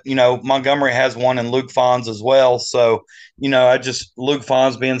 But, Montgomery has one in Luke Fons as well. So, Luke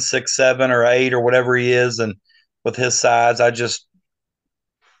Fons being 6'7" or 8" or whatever he is, and with his size, I just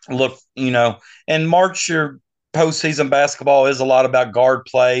look, and March, your postseason basketball is a lot about guard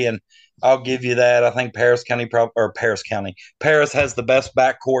play, and I'll give you that. I think Paris has the best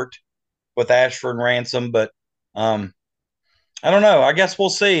backcourt with Ashford and Ransom, but um, I don't know. I guess we'll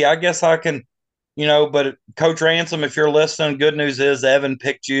see. I guess I can, but Coach Ransom, if you're listening, good news is Evan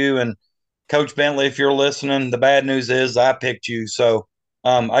picked you, and Coach Bentley, if you're listening, the bad news is I picked you. So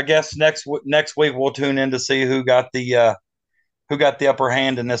I guess next week we'll tune in to see who got the upper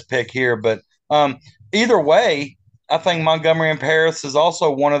hand in this pick here. But either way, I think Montgomery and Paris is also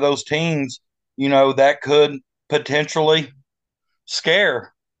one of those teams, that could potentially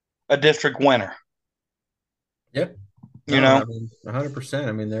scare a district winner. Yep. You No, know, I mean 100%.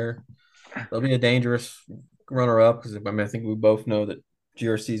 I mean they'll be a dangerous runner up because I mean I think we both know that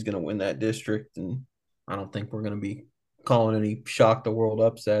GRC is going to win that district, and I don't think we're going to be calling any shock the world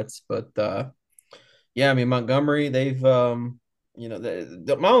upsets. But yeah, I mean Montgomery, they've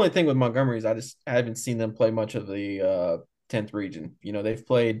my only thing with Montgomery is I haven't seen them play much of the 10th region. They've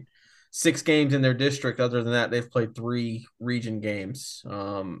played 6 games in their district. Other than that, they've played 3 region games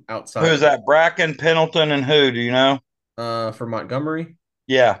outside who's of that. that? Bracken, Pendleton, and who? Do you know? For Montgomery,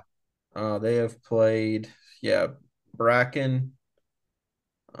 Yeah. they have played, yeah, Bracken,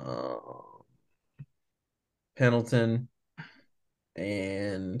 uh, Pendleton,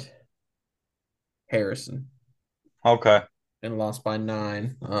 and Harrison, Okay. and lost by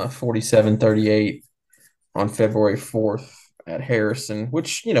 9, 47-38 on February 4th at Harrison,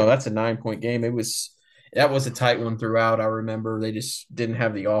 which, that's a 9-point game. That was a tight one throughout. I remember they just didn't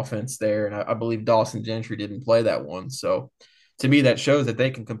have the offense there. And I believe Dawson Gentry didn't play that one. So to me, that shows that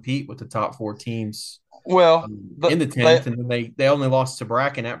they can compete with the top 4 teams Well, in the they 10th, and then they only lost to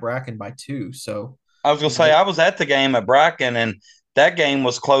Bracken at Bracken by 2. So, I was gonna you know, say I was at the game at Bracken, and that game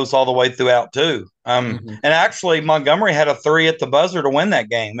was close all the way throughout too. mhm, And actually Montgomery had a three at the buzzer to win that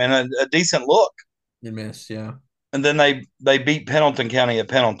game, and a decent look. you missed, yeah. And then they beat Pendleton County at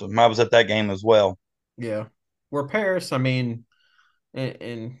Pendleton. I was at that game as well. Yeah. Where Paris, I mean,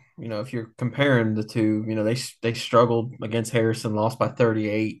 and if you're comparing the two, they struggled against Harrison, lost by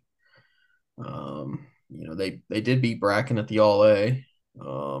 38. They did beat Bracken at the All A,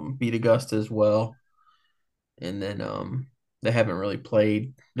 beat Augusta as well, and then they haven't really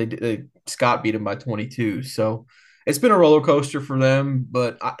played. Scott beat them by 22, so it's been a roller coaster for them.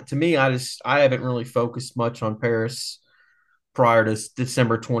 But to me, I haven't really focused much on Paris prior to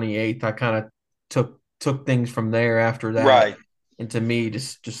December 28th. I kind of took things from there after that, Right. and to me,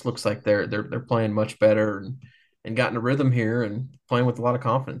 just looks like they're playing much better and gotten a rhythm here and playing with a lot of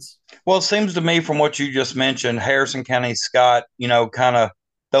confidence. Well, it seems to me from what you just mentioned, Harrison County, Scott, kind of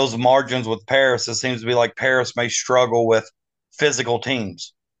those margins with Paris, it seems to be like Paris may struggle with physical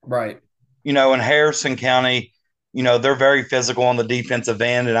teams. Right. In Harrison County, they're very physical on the defensive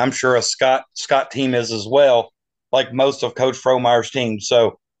end, and I'm sure a Scott team is as well, like most of Coach Fromeyer's teams.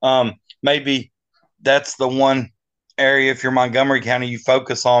 So maybe that's the one area if you're Montgomery County, you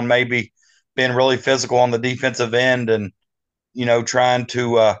focus on maybe being really physical on the defensive end and trying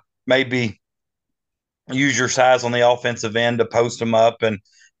to maybe use your size on the offensive end to post them up and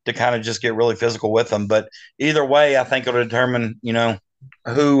to kind of just get really physical with them. But either way, I think it'll determine,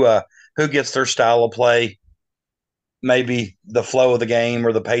 who who gets their style of play, maybe the flow of the game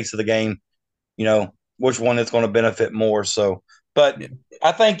or the pace of the game, which one is going to benefit more. So, but Yeah.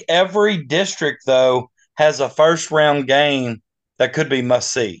 I think every district though has a first round game that could be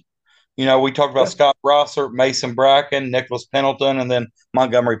must see. We talked about Yeah. Scott Brossart, Mason Bracken, Nicholas Pendleton, and then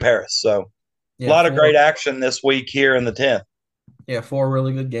Montgomery Paris. So a Yeah. lot of great Four. action this week here in the 10th. Yeah. Four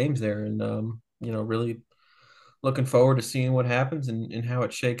really good games there, and really looking forward to seeing what happens and how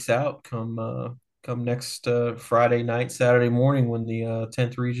it shakes out come next Friday night, Saturday morning when the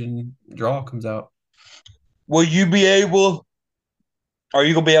 10th region draw comes out. Will you be able, are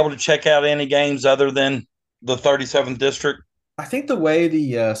you going to be able to check out any games other than the 37th district? I think the way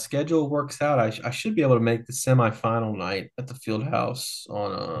the schedule works out, I should be able to make the semifinal night at the field house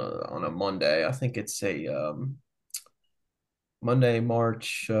on a Monday. I think it's a Monday,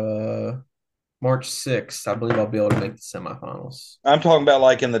 March 6th. I believe I'll be able to make the semifinals. I'm talking about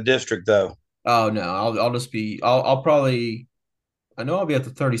like in the district though. Oh no, I'll just be I'll probably I know I'll be at the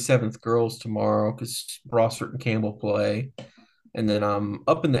 37th girls tomorrow because Brossart and Campbell play, and then I'm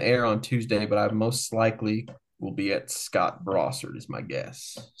up in the air on Tuesday, but I most likely will be at Scott Brossart is my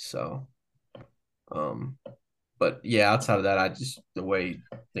guess. So, um, but yeah, outside of that, I just the way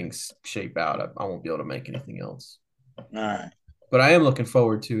things shape out, I won't be able to make anything else. All right. But I am looking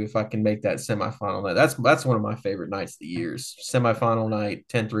forward to if I can make that semifinal night. That's one of my favorite nights of the years. Semifinal night,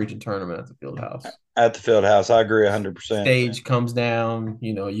 10th region tournament at the field house. At the field house. I agree 100%. Stage comes down,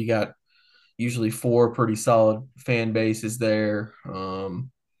 you got usually four pretty solid fan bases there. And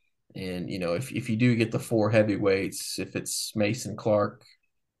if you do get the four heavyweights, if it's Mason, Clark,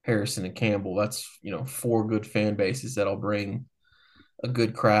 Harrison, and Campbell, that's four good fan bases that'll bring a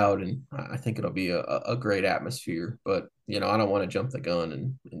good crowd, and I think it'll be a great atmosphere. But I don't want to jump the gun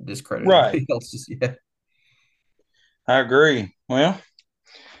and discredit Right. anybody else just yet. I agree. Well,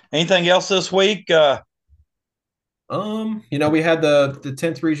 anything else this week? We had the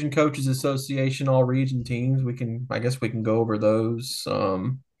 10th Region Coaches Association all region teams. I guess we can go over those.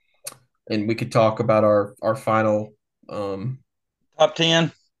 And we could talk about our final. Top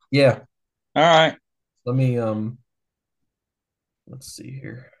 10? Yeah, All right. let me let's see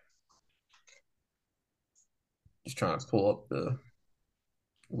here. Just trying to pull up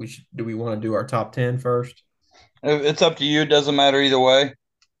do we want to do our top 10 first? It's up to you. It doesn't matter either way.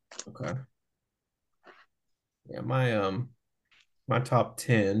 Okay. Yeah, my top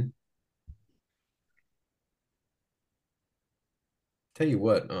 10. Tell you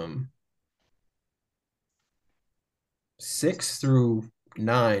what, 6 through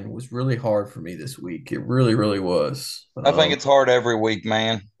 9 was really hard for me this week. It really, really was. I think it's hard every week,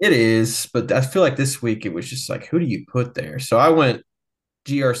 man. It is, but I feel like this week it was just like, who do you put there? So I went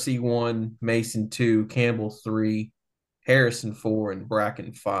GRC 1, Mason 2, Campbell 3, Harrison 4, and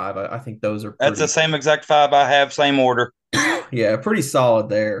Bracken 5. I think those are That's the pretty, same exact five I have, same order. yeah, pretty solid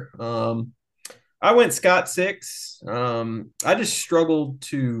there. I went Scott 6. I just struggled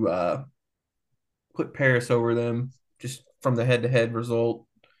to put Paris over them just from the head-to-head result.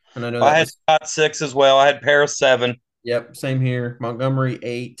 And I know I that had was Scott 6 as well. I had Paris 7. Yep, same here. Montgomery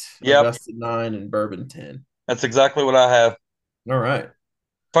 8, Yep, Augusta 9, and Bourbon 10. that's exactly what I have. All right.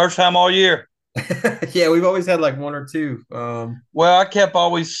 First time all year. Yeah, we've always had like one or two. Well, I kept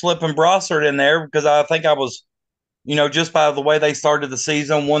always slipping Brossard in there because I think I was, just by the way they started the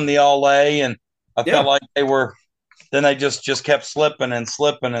season, won the All A, and I felt Yeah. like they were. Then they just kept slipping and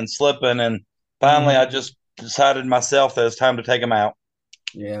slipping and slipping, and finally I Mhm. just decided myself that it's time to take them out.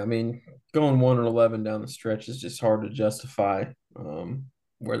 Yeah, I mean, going 1-11 down the stretch is just hard to justify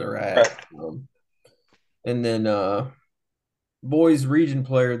where they're at. Right. And then boys region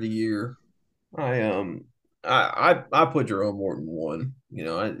player of the year. I um I put Jerome Morton one.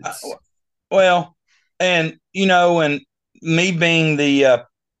 It's Well, and me being the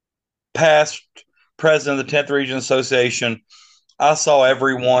past president of the 10th Region Association, I saw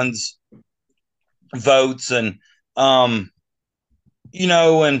everyone's votes um,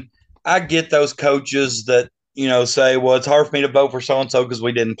 and I get those coaches that, say, well, it's hard for me to vote for so and so because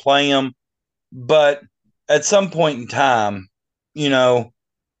we didn't play them. But at some point in time, you know,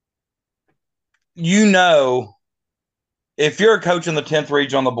 you know, if you're a coach in the 10th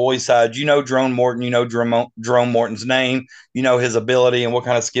region on the boys side, Jerome Morton, Jerome Morton's name, his ability and what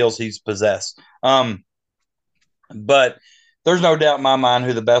kind of skills he's possessed. But there's no doubt in my mind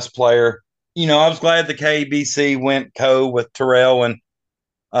who the best player. I was glad the KBC went with Terrell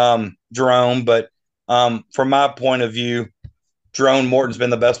and Jerome, but from my point of view, Jerome Morton's been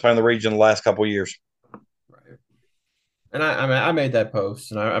the best player in the region the last couple of years. right. And I made that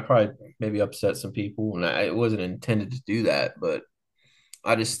post, and I probably maybe upset some people, and it wasn't intended to do that, but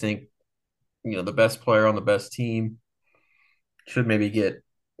I just think the best player on the best team should maybe get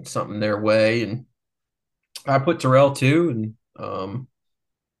something their way, and I put Terrell two, and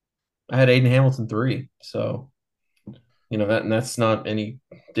I had Aiden Hamilton three, so that's not any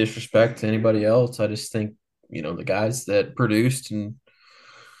disrespect to anybody else. I just think the guys that produced and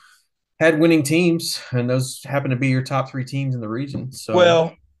had winning teams, and those happen to be your top three teams in the region. So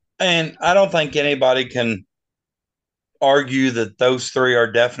Well, and I don't think anybody can argue that those three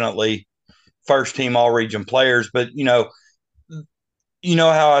are definitely first team all region players, but how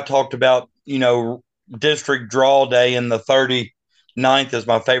I talked about, district draw day in the 39th is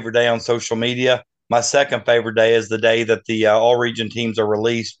my favorite day on social media. My second favorite day is the day that the all region teams are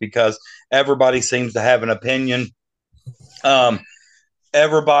released because everybody seems to have an opinion. Um,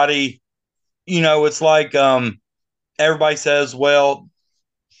 everybody, it's like everybody says, well,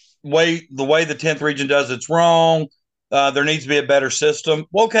 the way the 10th region does it's wrong. There needs to be a better system.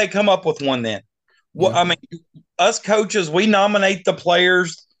 Well, okay, come up with one then. Well, yeah, I mean, us coaches, we nominate the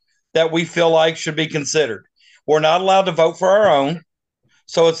players that we feel like should be considered. We're not allowed to vote for our own.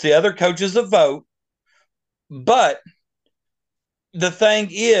 So it's the other coaches that vote. But the thing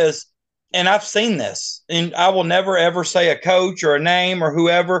is, and I've seen this, and I will never ever say a coach or a name or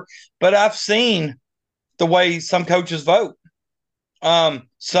whoever, but I've seen the way some coaches vote.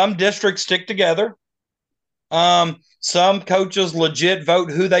 Some districts stick together. Some coaches legit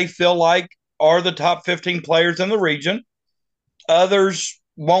vote who they feel like are the top 15 players in the region. Others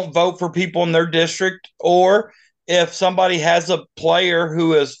won't vote for people in their district. Or if somebody has a player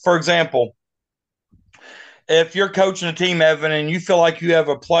who is, for example, if you're coaching a team, Evan, and you feel like you have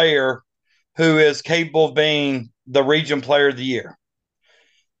a player who is capable of being the region player of the year,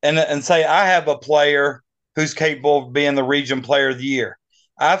 and say I have a player who's capable of being the region player of the year.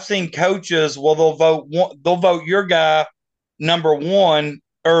 I've seen coaches, well, they'll vote your guy number one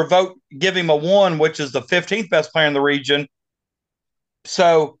or give him a one, which is the 15th best player in the region.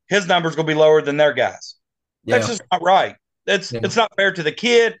 So his number's going to be lower than their guys. That's yeah, just not right. It's yeah, not fair to the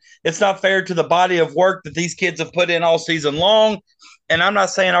kid. It's not fair to the body of work that these kids have put in all season long. And I'm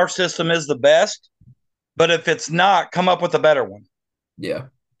not saying our system is the best, but if it's not, come up with a better one. yeah.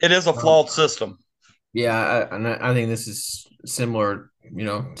 It is a Um, flawed system. yeah, I think this is similar.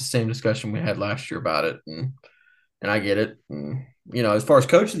 The same discussion we had last year about it, and I get it. And, as far as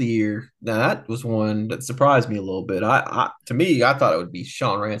coach of the year, now that was one that surprised me a little bit. To me, I thought it would be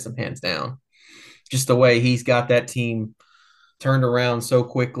Sean Ransom hands down. Just the way he's got that team turned around so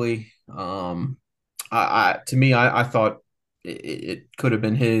quickly. To me, I thought it could have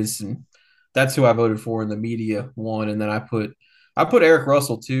been his, and that's who I voted for in the media one. And then I put Eric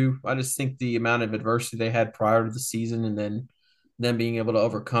Russell too. I just think the amount of adversity they had prior to the season, and then them being able to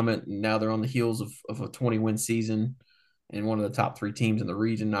overcome it, and now they're on the heels of a 20-win season and one of the top three teams in the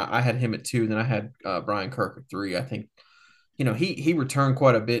region. I had him at two, and then I had Brian Kirk at three. I think he returned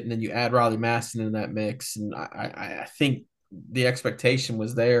quite a bit, and then you add Riley Maston in that mix, and I think the expectation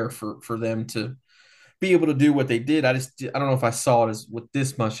was there for them to be able to do what they did. I don't know if I saw it as with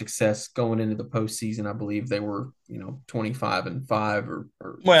this much success going into the postseason. I believe they were 25-5 or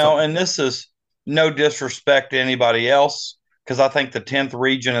Well, something. and this is no disrespect to anybody else because I think the 10th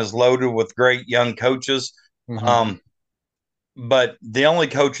region is loaded with great young coaches. Mm-hmm. Um, but the only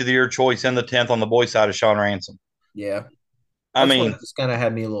coach of the year choice in the 10th on the boys side is Sean Ransom. Yeah, I that's what mean, just kind of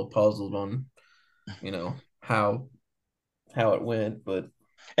had me a little puzzled on how it went. But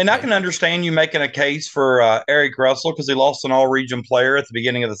and I hey, can understand you making a case for Eric Russell because he lost an all region player at the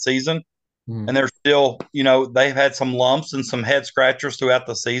beginning of the season. mm, And they're still, they've had some lumps and some head scratchers throughout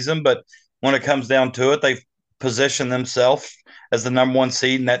the season. But when it comes down to it, they've positioned themselves as the number one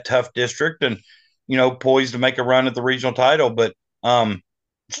seed in that tough district and, poised to make a run at the regional title. But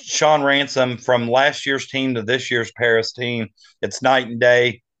Sean Ransom, from last year's team to this year's Paris team, it's night and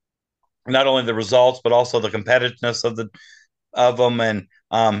day. Not only the results, but also the competitiveness of them. And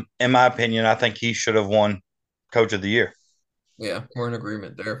in my opinion, I think he should have won Coach of the Year. yeah, we're in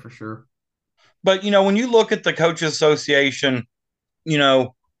agreement there for sure. But when you look at the Coaches Association, you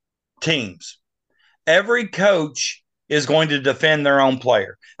know, teams, every coach is going to defend their own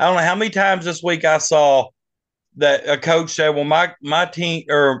player. I don't know how many times this week I saw that a coach said, "Well, my team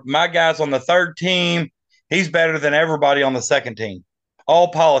or my guy's on the third team, he's better than everybody on the second team."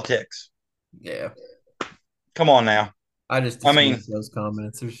 All politics. Yeah, Come on now. I just I mean, dismiss those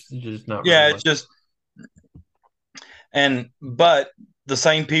comments. There's just not really yeah, much. it's just but the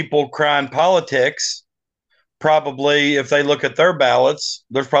same people crying politics probably, if they look at their ballots,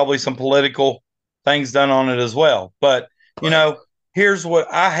 there's probably some political things done on it as well. But, you Right. know, here's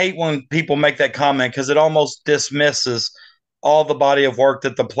what I hate when people make that comment because it almost dismisses all the body of work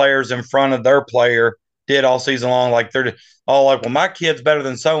that the players in front of their player did all season long. Like they're all like, well, my kid's better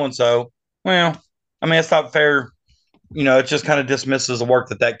than so and so. Well, I mean, it's not fair. It just kind of dismisses the work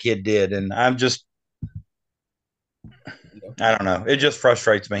that that kid did. And Yeah. I don't know. It just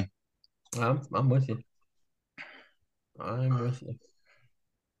frustrates me. I'm with you. I'm with you.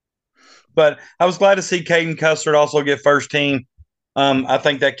 But I was glad to see Caden Custard also get first team. I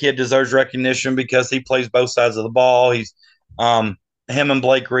think that kid deserves recognition because he plays both sides of the ball. Him and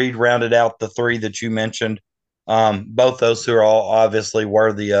Blake Reed rounded out the three that you mentioned. Both those two are all obviously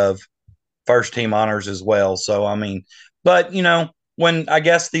worthy of first team honors as well. So I mean, but when I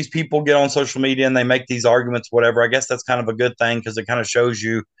guess these people get on social media and they make these arguments, whatever, I guess that's kind of a good thing because it kind of shows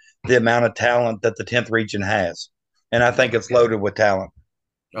you the amount of talent that the 10th region has. And I think Yeah. it's loaded with talent.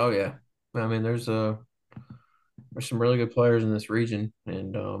 Oh yeah. I mean, there's some really good players in this region,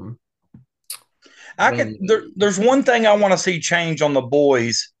 and man, There's one thing I want to see change on the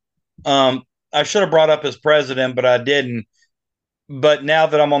boys. I should have brought up as president, but I didn't. But now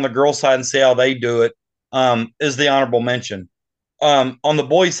that I'm on the girl side and see how they do it, is the honorable mention. On the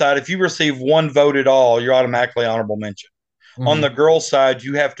boys side, if you receive one vote at all, you're automatically honorable mention. On the mhm. girl side,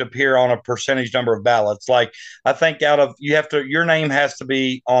 you have to appear on a percentage number of ballots. Like I think your name has to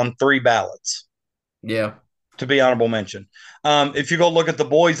be on 3 ballots Yeah, to be honorable mention. If you go look at the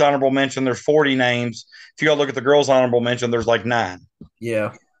boys honorable mention, there's 40 names. If you go look at the girls honorable mention, there's like 9.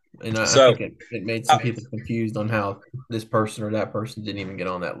 yeah, and I So, think it made some uh, people confused on how this person or that person didn't even get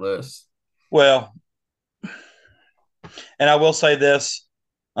on that list. well, and I will say this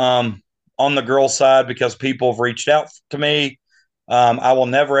on the girls' side because people have reached out to me. I will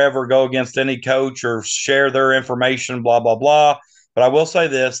never ever go against any coach or share their information, blah blah blah. But I will say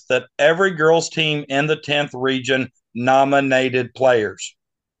this: that every girls' team in the 10th region nominated players.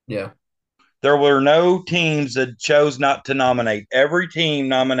 Yeah, There were no teams that chose not to nominate. Every team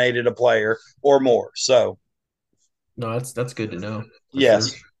nominated a player or more. So no, that's good to know for sure.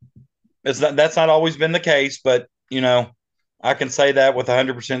 yes, that's not always been the case, but I can say that with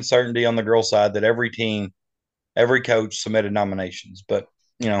 100% certainty on the girl side that every team, every coach submitted nominations. But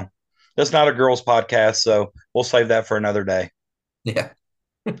you know, that's not a girls' podcast, so we'll save that for another day. Yeah.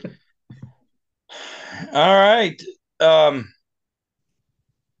 All right. Um,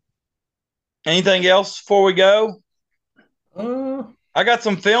 Anything else before we go? Uh, I got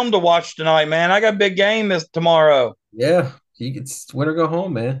some film to watch tonight, man. I got a big game this tomorrow. yeah. It's win or go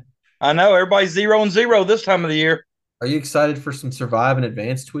home, man. I know everybody's 0-0 this time of the year. Are you excited for some survive and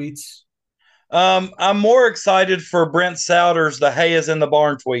advance tweets? I'm more excited for Brent Souders, the hay is in the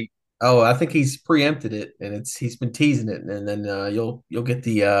barn tweet. Oh, I think he's preempted it, and he's been teasing it, and then you'll get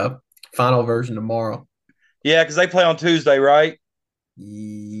the final version tomorrow. Yeah, because they play on Tuesday, right?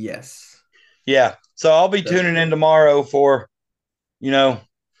 Yes. Yeah. So I'll be So tuning in tomorrow for, you know,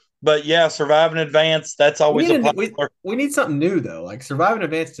 but yeah, Survive and Advance, that's we always need a we popular. we need something new though. Like Survive and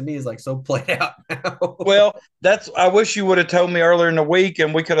Advance to me is like so played out now. Well, I wish you would have told me earlier in the week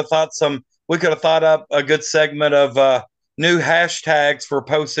and we could have thought some we could have thought up a good segment of new hashtags for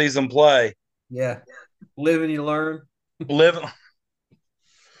postseason play. Yeah, live and you learn. Live.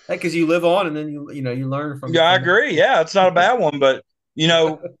 Because you live on, and then you learn Yeah, I from agree. Yeah, it's not a bad one, but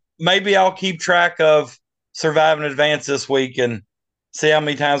maybe I'll keep track of Survive and Advance this week and see how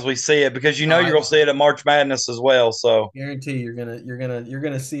many times we see it, because you're I gonna see it at March Madness as well. So, guarantee you're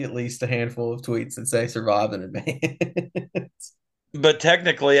gonna see at least a handful of tweets that say "survive in advance." but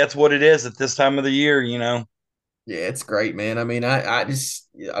technically, that's what it is at this time of the year. Yeah, it's great, man. I mean, I just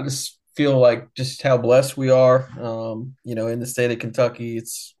feel like just how blessed we are. In the state of Kentucky,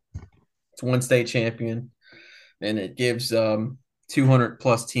 it's one state champion, and it gives 200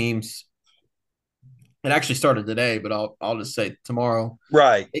 plus teams. It actually started today, but I'll just say tomorrow.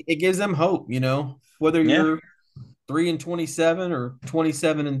 Right. It gives them hope, whether Yeah. you're 3-27 or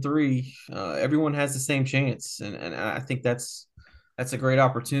 27-3, everyone has the same chance, and I think that's a great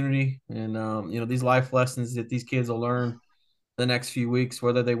opportunity. And these life lessons that these kids will learn the next few weeks,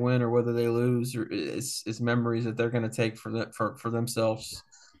 whether they win or whether they lose, is memories that they're going to take for themselves.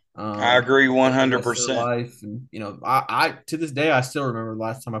 I agree The rest of their 100%. life. And I to this day I still remember the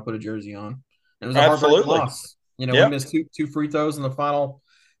last time I put a jersey on. And it was a heartbreaking Absolutely. loss. We Yep. missed two free throws in the final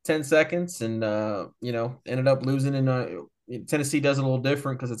 10 seconds, and ended up losing. In Tennessee does it a little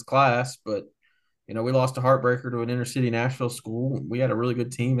different because it's class, but we lost a heartbreaker to an inner city Nashville school. We had a really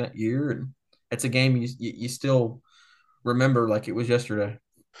good team that year, and it's a game you still remember like it was yesterday.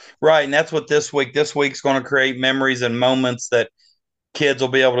 Right. And that's what this week's going to create memories and moments that kids will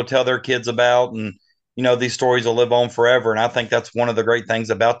be able to tell their kids about. And, these stories will live on forever. And I think that's one of the great things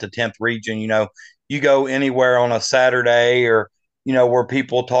about the 10th region. You go anywhere on a Saturday or, where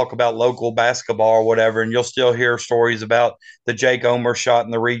people talk about local basketball or whatever, and you'll still hear stories about the Jake Omer shot in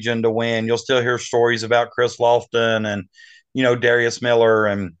the region to win. You'll still hear stories about Chris Lofton and, Darius Miller.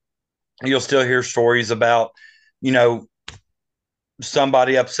 And you'll still hear stories about, you know,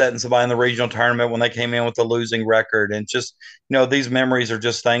 somebody upsetting somebody in the regional tournament when they came in with a losing record. And just, these memories are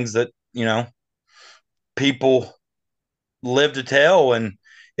just things that, people live to tell. And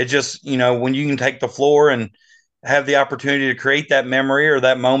it just, when you can take the floor and have the opportunity to create that memory or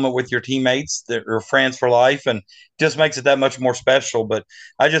that moment with your teammates that are friends for life, and just makes it that much more special. But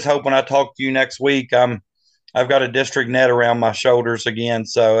I just hope when I talk to you next week, I've got a district net around my shoulders again.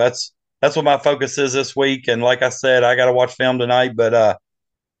 So that's what my focus is this week. And like I said, I got to watch film tonight, but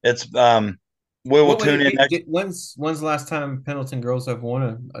it's we will What tune in next when's the last time Pendleton girls have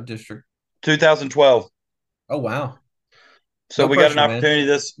won a district? 2012. Oh wow. So No pressure, man.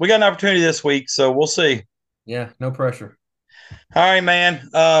 we got an opportunity this week. So we'll see. Yeah, no pressure. All right, man.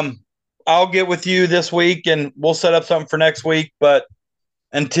 I'll get with you this week and we'll set up something for next week. But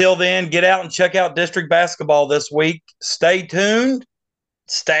until then, get out and check out district basketball this week. Stay tuned.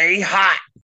 Stay hot.